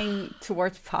leaning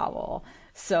towards Pavel.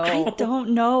 So I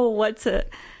don't know what to...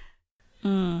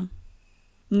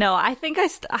 No, I think I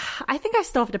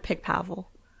still have to pick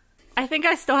Pavel. I think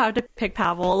I still have to pick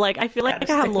Pavel. I feel like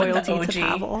I have loyalty to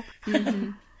Pavel.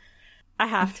 Mm-hmm. I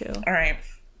have to. All right.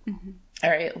 Mm-hmm. All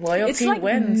right. Loyalty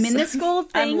wins. Minuscule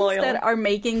things that are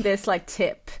making this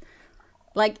tip.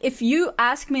 If you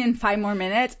ask me in 5 more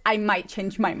minutes, I might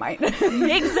change my mind.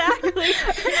 Exactly.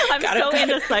 I'm so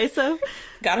indecisive.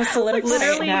 Gotta solidify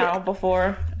it now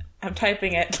before I'm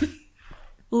typing it.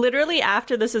 Literally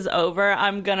after this is over,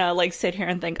 I'm gonna sit here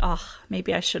and think, oh,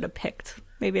 maybe I should have picked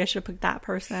that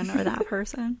person or that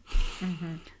person.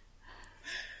 Mm-hmm.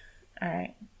 All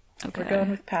right. Okay. We're going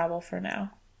with Pavel for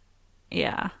now.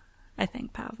 Yeah, I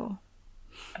think Pavel.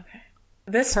 Okay.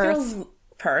 This feels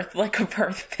Perth like a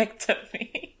Perth pick to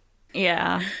me.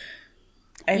 Yeah.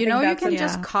 You can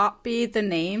just copy the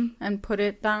name and put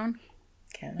it down.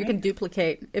 You can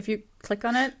duplicate. If you click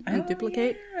on it and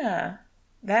duplicate. Yeah.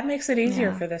 That makes it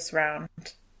easier for this round.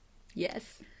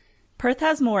 Yes. Perth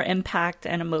has more impact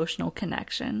and emotional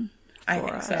connection. I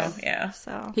think so, yeah.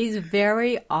 So he's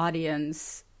very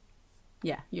audience.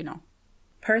 Yeah,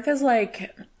 Perth is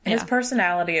his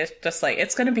personality is just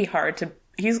it's going to be hard to...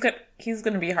 He's going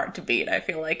to be hard to beat, I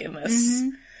feel like, in this. Mm-hmm.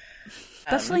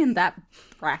 Especially in that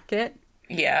bracket.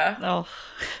 Yeah. Oh.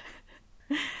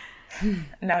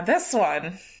 Now this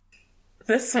one.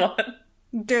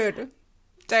 Dude.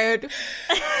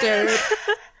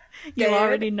 You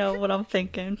already know what I'm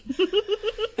thinking.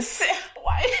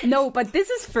 Why? No, but this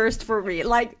is first for me.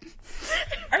 Are you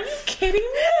kidding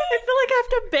me? I feel like I have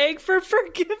to beg for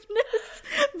forgiveness.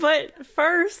 But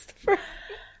first...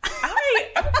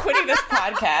 I'm quitting this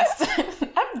podcast.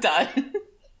 I'm done.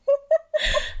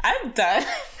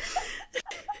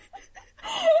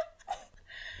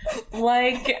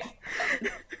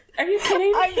 Are you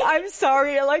kidding me? I'm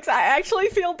sorry, Alexa. I actually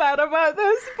feel bad about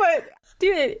this, but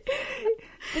dude,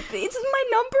 it's my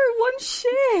number 1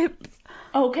 ship.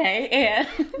 Okay, and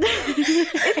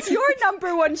it's your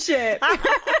number 1 ship.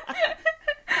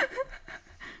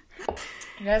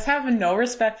 You guys have no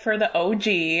respect for the OG.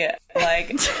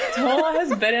 Tola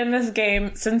has been in this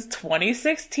game since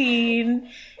 2016.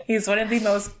 He's one of the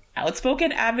most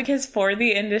outspoken advocates for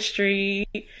the industry.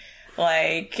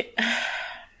 Why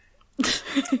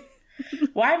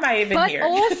am I even here? But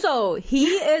also, he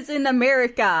is in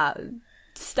America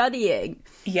studying.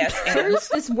 Yes, and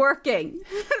First is working.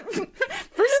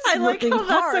 First is working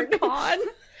hard. That's a con.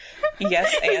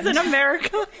 Yes, and he's in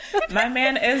America. My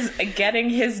man is getting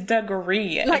his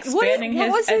degree, expanding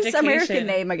what was his education. American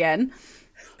name again?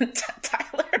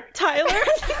 Tyler?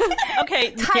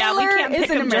 Okay, Tyler we can't pick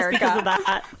him America. just because of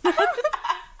that.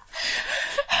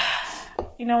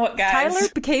 You know what, guys? Tyler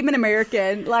became an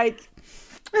American.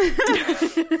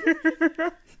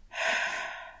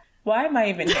 Why am I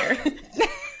even here?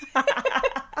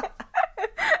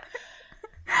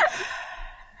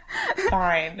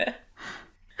 Fine.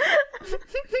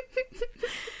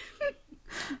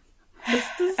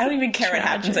 I don't even care what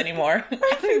happens anymore.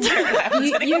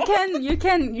 You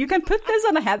can put this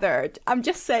on Heather. I'm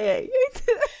just saying.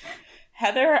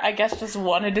 Heather, I guess, just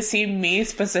wanted to see me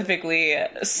specifically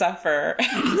suffer.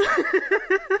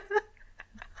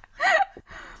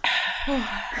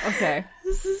 Okay.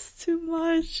 This is too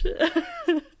much.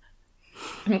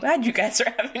 I'm glad you guys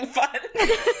are having fun.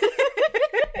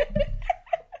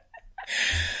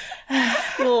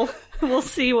 We'll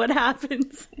see what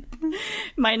happens.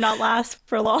 Might not last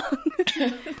for long.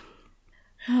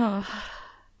 All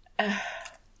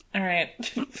right,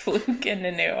 Fluke and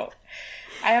Nunu.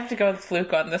 I have to go with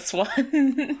Fluke on this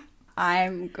one.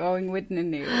 I'm going with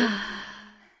Nunu.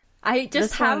 I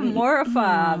just have more of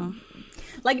a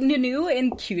Nunu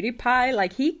in Cutie Pie.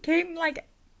 He came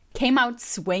out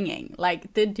swinging.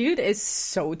 The dude is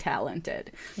so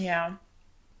talented. Yeah.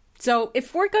 So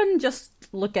if we're gonna just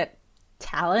look at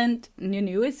talent,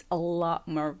 Nunu is a lot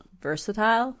more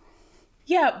versatile.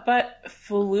 Yeah, but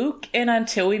Fluke in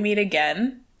Until We Meet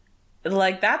Again,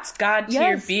 like, that's god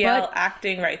tier BL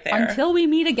acting right there. Until We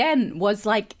Meet Again was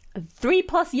like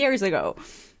 3+ years ago.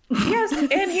 Yes,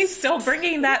 and he's still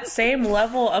bringing that same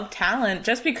level of talent.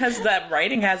 Just because that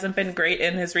writing hasn't been great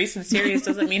in his recent series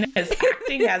doesn't mean his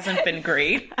acting hasn't been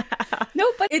great.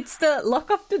 No, but it's the luck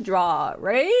of the draw,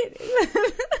 right?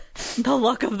 The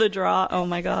luck of the draw. Oh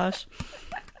my gosh.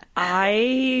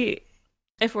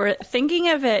 If we're thinking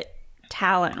of it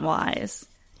talent-wise,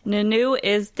 Nunu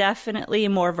is definitely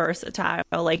more versatile.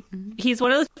 Like, he's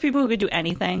one of those people who could do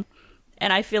anything.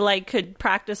 And I feel like could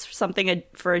practice something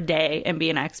for a day and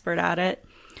be an expert at it.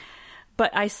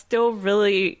 But I still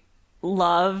really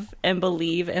love and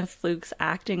believe in Fluke's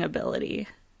acting ability.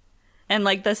 And,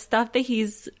 like, the stuff that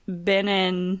he's been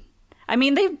in, I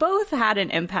mean, they've both had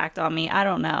an impact on me. I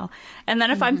don't know. And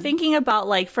then if I'm thinking about,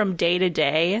 like, from day to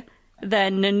day,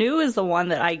 then Nunu is the one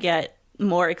that I get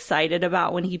more excited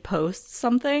about when he posts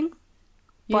something.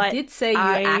 You did say you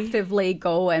actively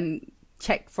go and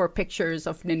check for pictures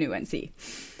of Nunu and see.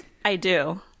 I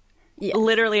do. Yes.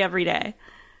 Literally every day.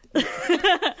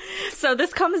 So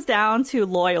this comes down to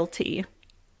loyalty.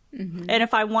 And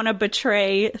if I want to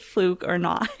betray Fluke or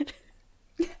not.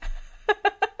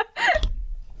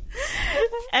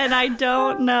 And I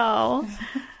don't know.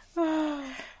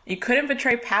 You couldn't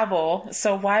betray Pavel,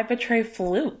 so why betray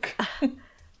Fluke?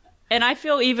 And I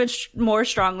feel even more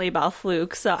strongly about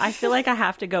Fluke, so I feel like I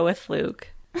have to go with Fluke.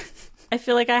 I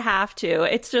feel like I have to.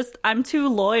 It's just, I'm too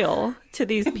loyal to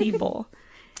these people.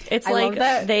 It's like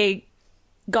they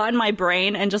got in my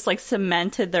brain and just, like,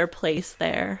 cemented their place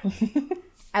there.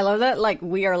 I love that, like,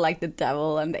 we are like the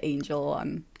devil and the angel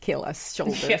on Kayla's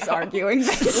shoulders arguing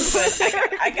this.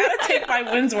 I gotta take my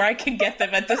wins where I can get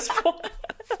them at this point.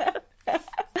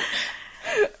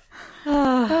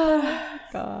 Oh,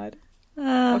 God.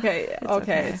 Okay,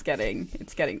 it's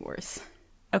getting worse.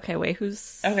 Okay, wait,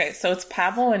 who's... Okay, so it's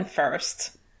Pavel in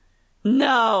first.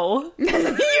 No. You're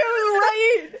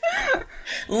right!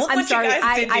 Look what you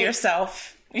guys did to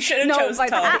yourself. You should have chosen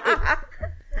Tully.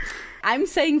 I'm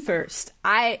saying first.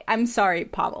 I'm sorry,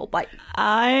 Pavel, but...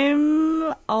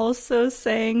 I'm also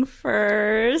saying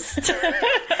first.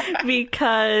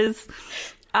 Because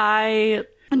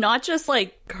not just,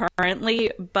 like,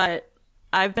 currently, but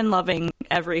I've been loving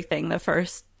everything the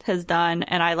first has done,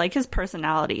 and I like his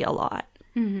personality a lot.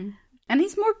 Mm-hmm. And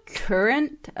he's more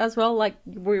current as well, like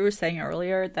we were saying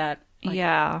earlier, that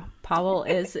Pavel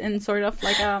is in sort of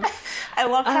like a... I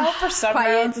love how for some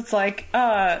rounds it's like,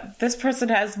 this person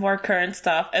has more current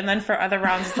stuff, and then for other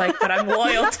rounds it's like, but I'm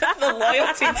loyal to the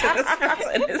loyalty to this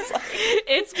person.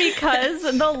 It's because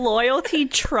the loyalty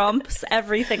trumps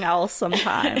everything else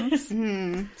sometimes.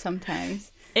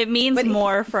 Sometimes. It means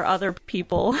more for other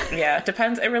people. Yeah, it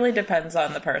depends. It really depends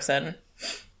on the person.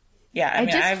 Yeah, I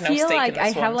mean, I have no stake in this one. I just feel like I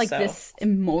have this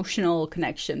emotional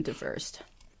connection to First.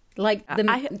 Like,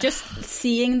 just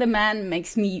seeing the man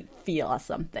makes me feel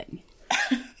something.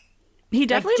 He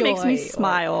definitely makes me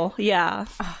smile. Yeah.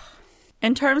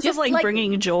 In terms of, like,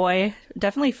 bringing joy,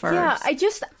 definitely First. Yeah,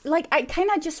 I kind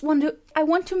of just want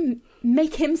to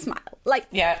make him smile. Like,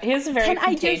 yeah, he has a very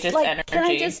contagious energy. Can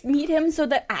I just meet him so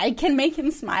that I can make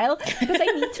him smile? Because I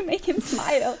need to make him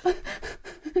smile.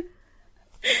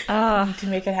 To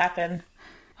make it happen.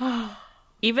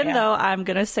 Even though I'm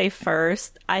going to say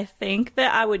First, I think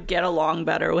that I would get along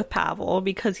better with Pavel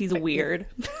because he's weird.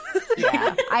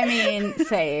 Yeah, I mean,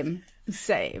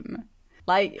 same.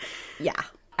 Like, yeah,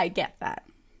 I get that.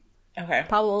 Okay.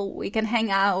 Pavel, we can hang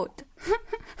out.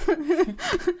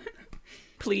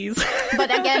 Please. But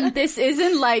again, this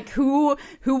isn't like who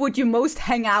would you most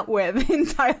hang out with in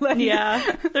Thailand.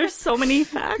 Yeah, there's so many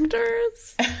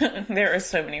factors. There are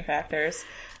so many factors.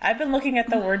 I've been looking at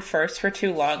the word First for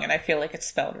too long, and I feel like it's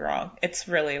spelled wrong. It's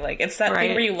really like, it's that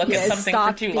thing where you look at something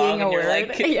for too long and you're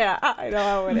like... Yeah, I know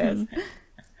how it is.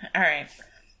 All right.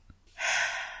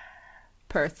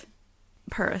 Perth.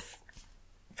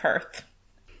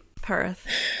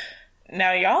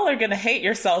 Now, y'all are going to hate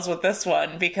yourselves with this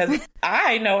one because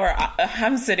I know where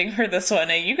I'm sitting for this one,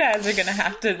 and you guys are going to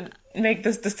have to make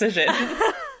this decision.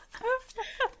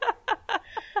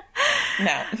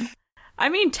 No. I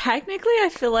mean, technically, I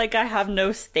feel like I have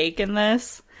no stake in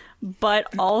this, but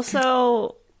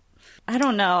also, I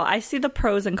don't know. I see the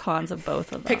pros and cons of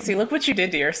both of them. Pixie, look what you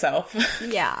did to yourself.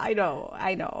 Yeah, I know.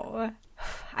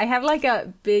 I have like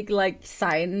a big like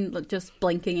sign just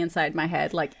blinking inside my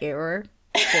head, like error.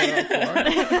 404.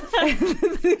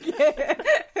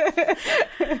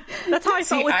 That's how I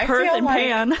felt with Perth and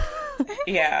Pan.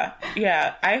 Yeah.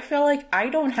 I feel like I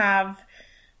don't have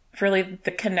really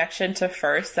the connection to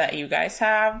Firth that you guys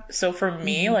have. So for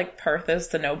me, like, Perth is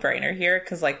the no-brainer here,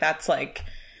 because, like, that's, like,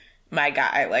 my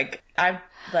guy. Like, I've,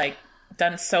 like,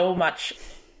 done so much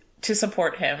to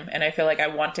support him, and I feel like I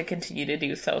want to continue to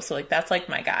do so. So, like, that's, like,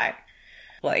 my guy.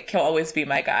 Like, he'll always be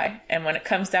my guy. And when it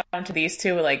comes down to these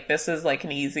two, like, this is, like,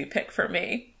 an easy pick for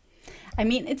me. I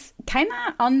mean, it's kind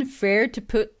of unfair to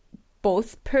put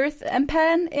both Perth and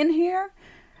Pan in here,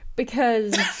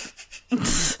 because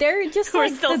they're just We're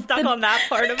like still stuck on that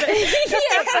part of it.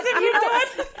 Yeah, but you know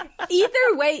what?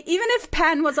 Either way, even if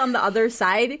Pan was on the other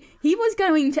side, he was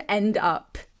going to end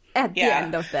up at the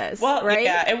end of this. Well, right?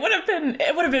 yeah, it would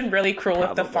have been really cruel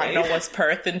if the final was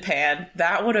Perth and Pan.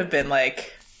 That would have been,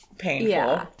 like, painful.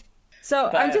 Yeah. So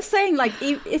I'm just saying, like,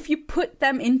 if you put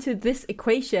them into this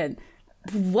equation,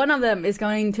 one of them is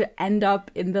going to end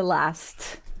up in the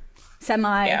last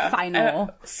semi-final.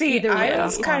 See, I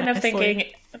was kind of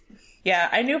thinking,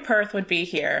 I knew Perth would be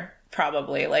here,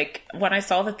 probably. Like, when I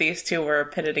saw that these two were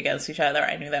pitted against each other,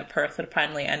 I knew that Perth would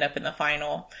finally end up in the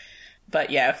final.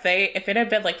 But yeah, if it had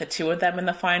been, like, the two of them in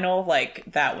the final, like,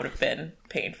 that would have been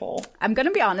painful. I'm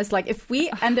gonna be honest, like, if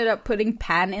we ended up putting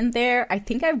Pan in there, I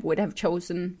think I would have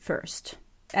chosen Firth.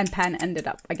 And Pan ended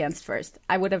up against Firth.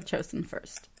 I would have chosen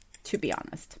Firth, to be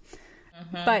honest.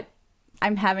 But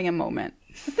I'm having a moment.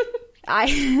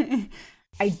 I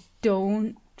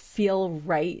don't feel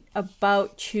right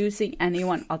about choosing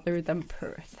anyone other than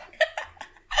Perth.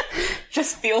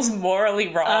 Just feels morally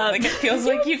wrong. Like, it feels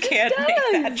like you can't make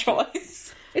that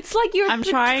choice. It's like you're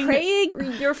betraying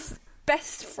your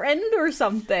best friend or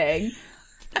something.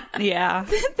 Yeah.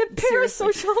 The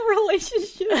parasocial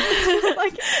relationship.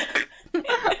 Like,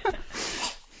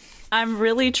 I'm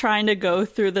really trying to go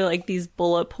through these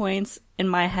bullet points in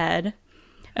my head.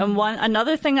 And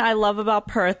another thing I love about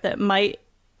Perth that might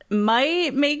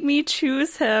make me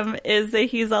choose him is that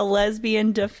he's a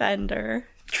lesbian defender.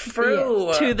 True.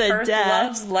 Yeah, to the Perth death.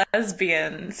 loves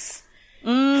lesbians.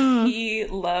 He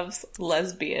loves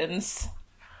lesbians.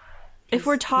 If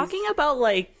we're talking about,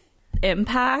 like,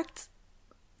 impact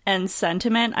and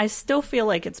sentiment, I still feel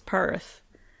like it's Perth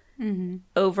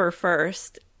over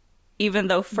Firth, even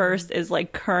though Firth is,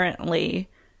 like, currently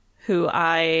who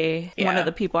one of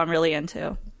the people I'm really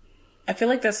into. I feel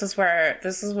like this is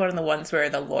one of the ones where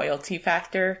the loyalty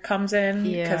factor comes in,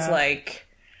 because, like,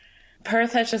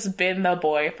 Perth has just been the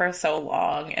boy for so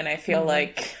long, and I feel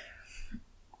like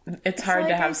it's hard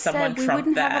to have someone trump that. We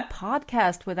wouldn't have a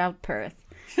podcast without Perth.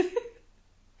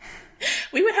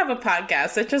 We would have a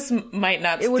podcast. It just might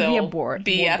not would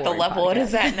be be at the level it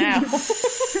is at now.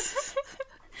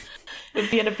 It would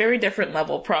be at a very different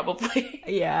level, probably.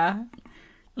 Yeah.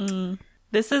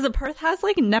 This is Perth has,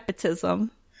 like, nepotism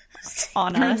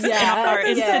on us at our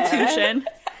institution.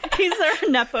 He's our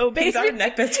nepo baby. He's our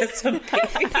nepotism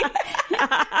baby.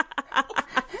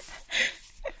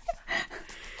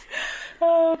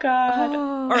 Oh, God.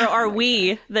 Or are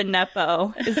we the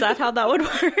nepo? Is that how that would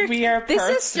work? We are This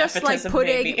Perth's is just like nepotism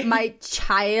putting baby. my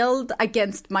child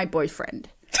against my boyfriend.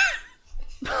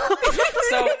 So,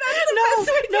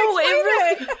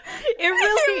 it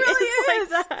really is like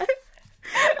that.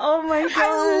 Oh my God.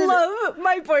 I love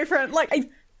my boyfriend. Like, I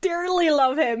dearly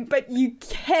love him, but you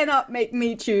cannot make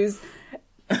me choose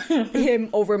him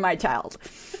over my child.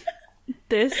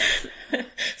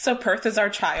 So Perth is our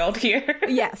child here?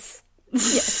 Yes.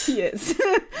 Yes, he is.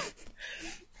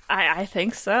 I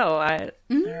think so. All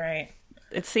right.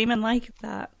 It's seeming like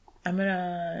that. I'm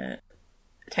gonna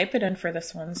type it in for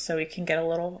this one so we can get a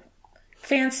little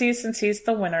fancy since he's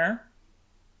the winner.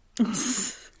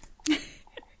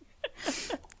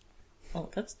 Oh,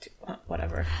 that's too...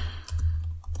 whatever.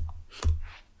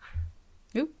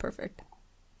 Ooh, perfect.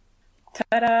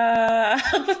 Ta-da!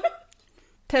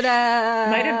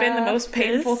 Ta-da! Might have been the most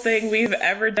painful thing we've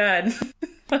ever done.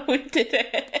 But we did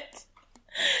it.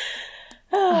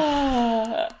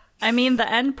 I mean, the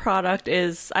end product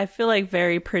is, I feel like,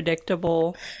 very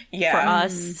predictable for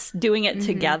us doing it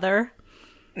together.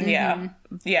 Yeah.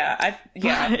 Yeah.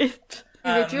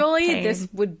 Individually, this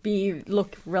would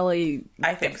look really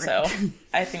I think so.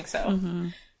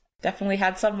 Definitely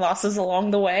had some losses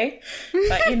along the way,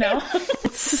 but you know.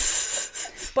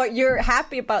 But you're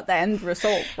happy about the end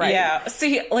result, right? Yeah.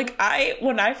 See, like,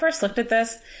 when I first looked at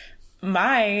this,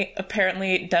 my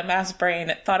apparently dumbass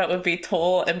brain thought it would be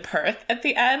Toll and Perth at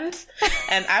the end,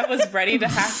 and I was ready to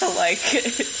have to, like,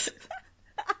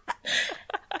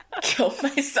 kill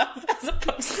myself as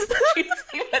opposed to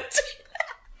choosing it.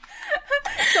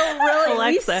 So really,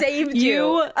 Alexa, we saved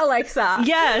you, Alexa.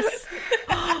 Yes.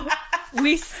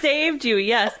 We saved you.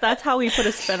 Yes, that's how we put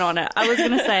a spin on it. I was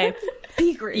going to say,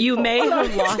 be grateful. you may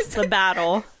have lost the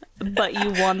battle, but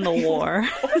you won the war.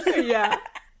 Yeah.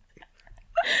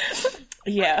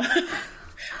 Yeah.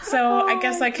 So I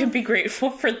guess I can be grateful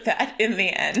for that in the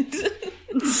end.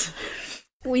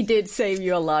 We did save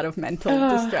you a lot of mental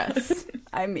distress.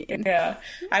 I mean, yeah,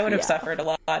 I would have suffered a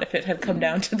lot if it had come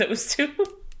down to those two.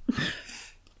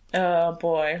 Oh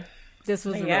boy, this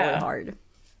was really hard.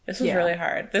 This was really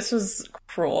hard. This was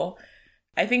cruel.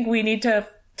 I think we need to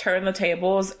turn the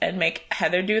tables and make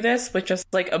Heather do this with just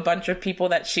like a bunch of people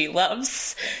that she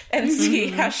loves and see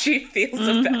how she feels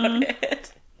about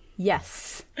it.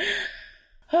 Yes.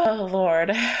 Oh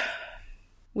Lord.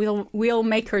 We'll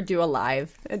make her do a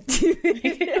live. Where she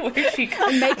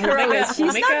make her.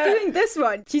 She's not doing this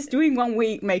one. She's doing 1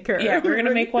 week. Make her. Yeah, we're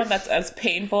gonna make one that's as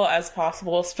painful as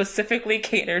possible, specifically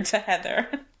catered to Heather.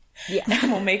 Yeah,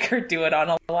 and we'll make her do it on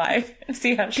a live and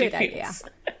see how she feels. Idea.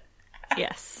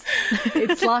 Yes,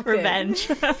 it's like revenge.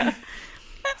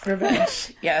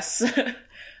 Revenge. Yes.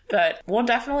 But we'll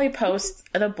definitely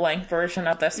post the blank version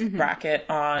of this bracket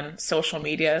on social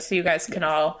media so you guys can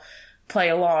all play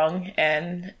along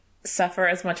and suffer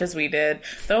as much as we did.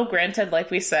 Though granted, like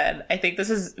we said, I think this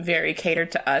is very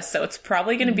catered to us, so it's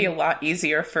probably going to be a lot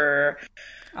easier for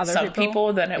some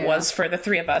people than it was for the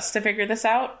three of us to figure this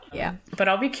out. Yeah. But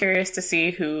I'll be curious to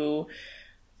see who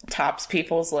tops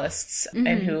people's lists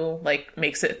and who like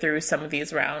makes it through some of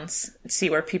these rounds, see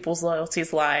where people's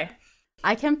loyalties lie.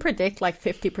 I can predict like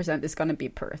 50% is going to be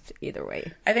Perth either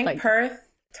way. I think like, Perth,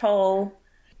 Tull,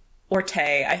 or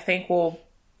Tay, I think will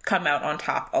come out on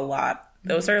top a lot.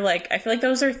 Those are like, I feel like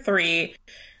those are three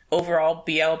overall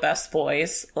BL best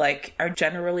boys, like are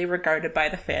generally regarded by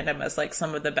the fandom as like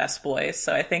some of the best boys.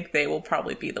 So I think they will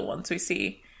probably be the ones we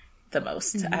see the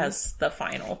most as the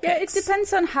final picks. Yeah, it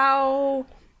depends on how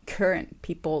current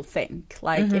people think.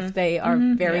 Like if they are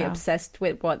very obsessed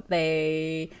with what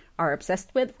they are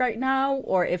obsessed with right now,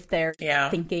 or if they're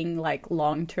thinking like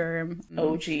long term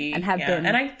OG and have been.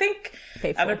 And I think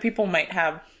faithful. Other people might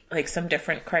have like some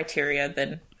different criteria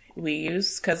than we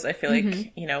use, because I feel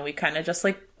like you know, we kind of just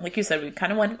like you said, we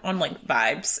kind of went on like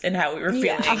vibes and how we were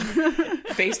feeling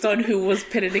based on who was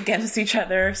pitted against each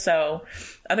other. So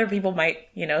other people might,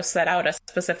 you know, set out a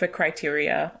specific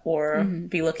criteria or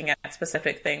be looking at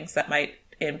specific things that might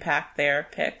impact their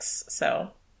picks.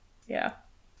 So yeah,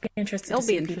 be interested. It'll to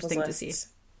be see interesting to lists. see.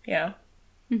 Yeah.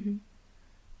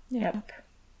 Yep.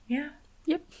 Yeah.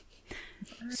 Yep.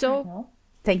 So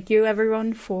thank you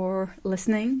everyone for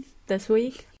listening this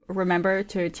week. Remember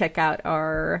to check out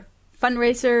our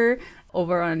fundraiser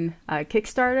over on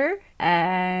Kickstarter.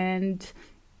 And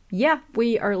yeah,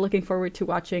 we are looking forward to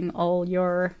watching all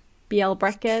your BL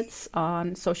brackets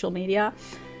on social media.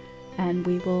 And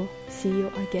we will see you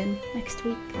again next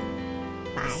week.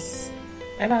 Bye.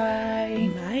 Bye-bye.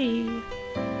 Bye.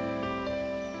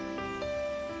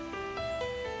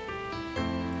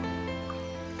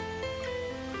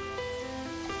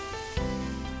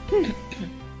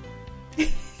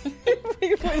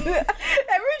 Every time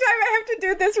I have to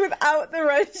do this without the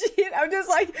red sheet, I'm just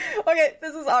like, okay,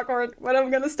 this is awkward, but I'm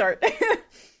gonna start.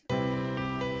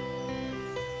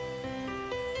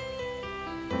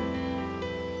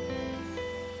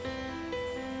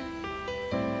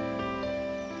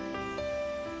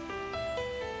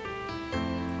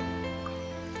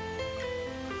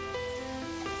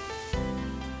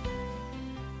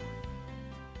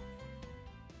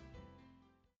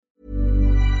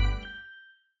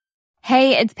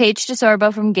 Hey, it's Paige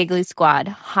DeSorbo from Giggly Squad.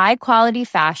 High quality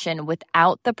fashion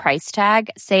without the price tag.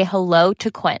 Say hello to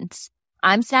Quince.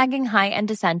 I'm snagging high-end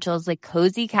essentials like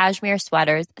cozy cashmere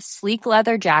sweaters, sleek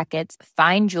leather jackets,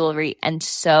 fine jewelry, and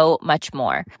so much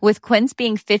more. With Quince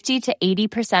being 50 to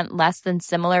 80% less than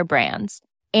similar brands.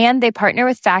 And they partner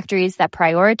with factories that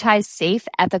prioritize safe,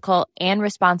 ethical, and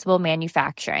responsible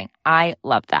manufacturing. I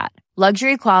love that.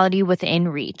 Luxury quality within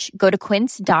reach. Go to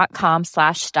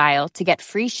quince.com/style to get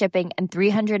free shipping and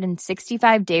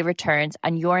 365-day returns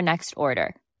on your next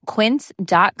order.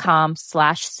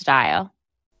 Quince.com/style.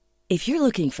 If you're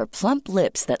looking for plump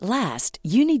lips that last,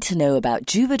 you need to know about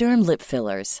Juvederm lip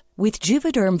fillers. With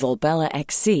Juvederm Volbella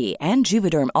XC and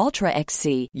Juvederm Ultra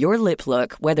XC, your lip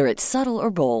look, whether it's subtle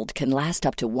or bold, can last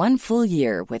up to 1 full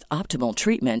year with optimal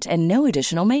treatment and no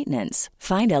additional maintenance.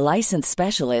 Find a licensed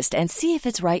specialist and see if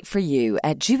it's right for you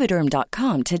at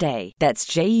Juvederm.com today. That's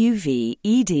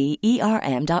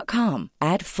JUVEDERM.com.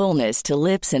 Add fullness to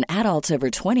lips in adults over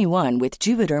 21 with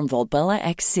Juvederm Volbella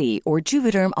XC or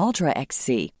Juvederm Ultra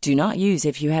XC. Do not use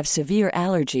if you have severe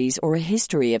allergies or a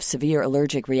history of severe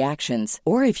allergic reactions,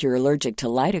 or if if you're allergic to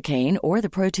lidocaine or the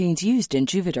proteins used in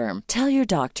Juvederm. Tell your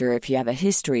doctor if you have a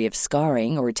history of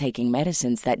scarring or taking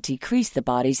medicines that decrease the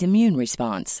body's immune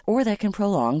response or that can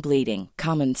prolong bleeding.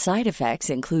 Common side effects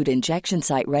include injection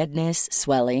site redness,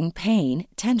 swelling, pain,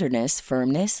 tenderness,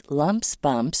 firmness, lumps,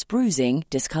 bumps, bruising,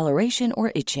 discoloration,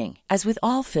 or itching. As with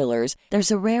all fillers,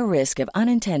 there's a rare risk of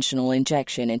unintentional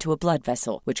injection into a blood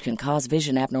vessel, which can cause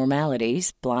vision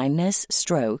abnormalities, blindness,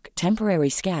 stroke, temporary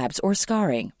scabs, or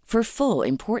scarring. For full,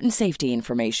 important safety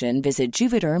information, visit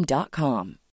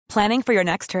Juvederm.com. Planning for your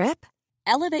next trip?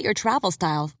 Elevate your travel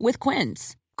style with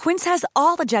Quince. Quince has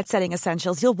all the jet-setting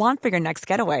essentials you'll want for your next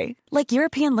getaway, like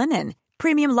European linen,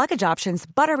 premium luggage options,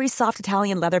 buttery soft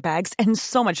Italian leather bags, and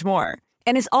so much more.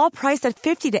 And is all priced at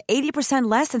 50 to 80%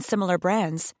 less than similar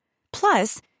brands.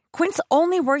 Plus, Quince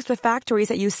only works with factories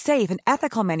that use safe and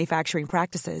ethical manufacturing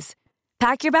practices.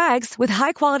 Pack your bags with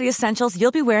high-quality essentials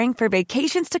you'll be wearing for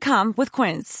vacations to come with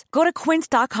Quince. Go to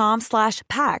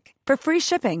quince.com/pack for free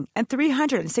shipping and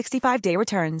 365-day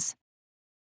returns.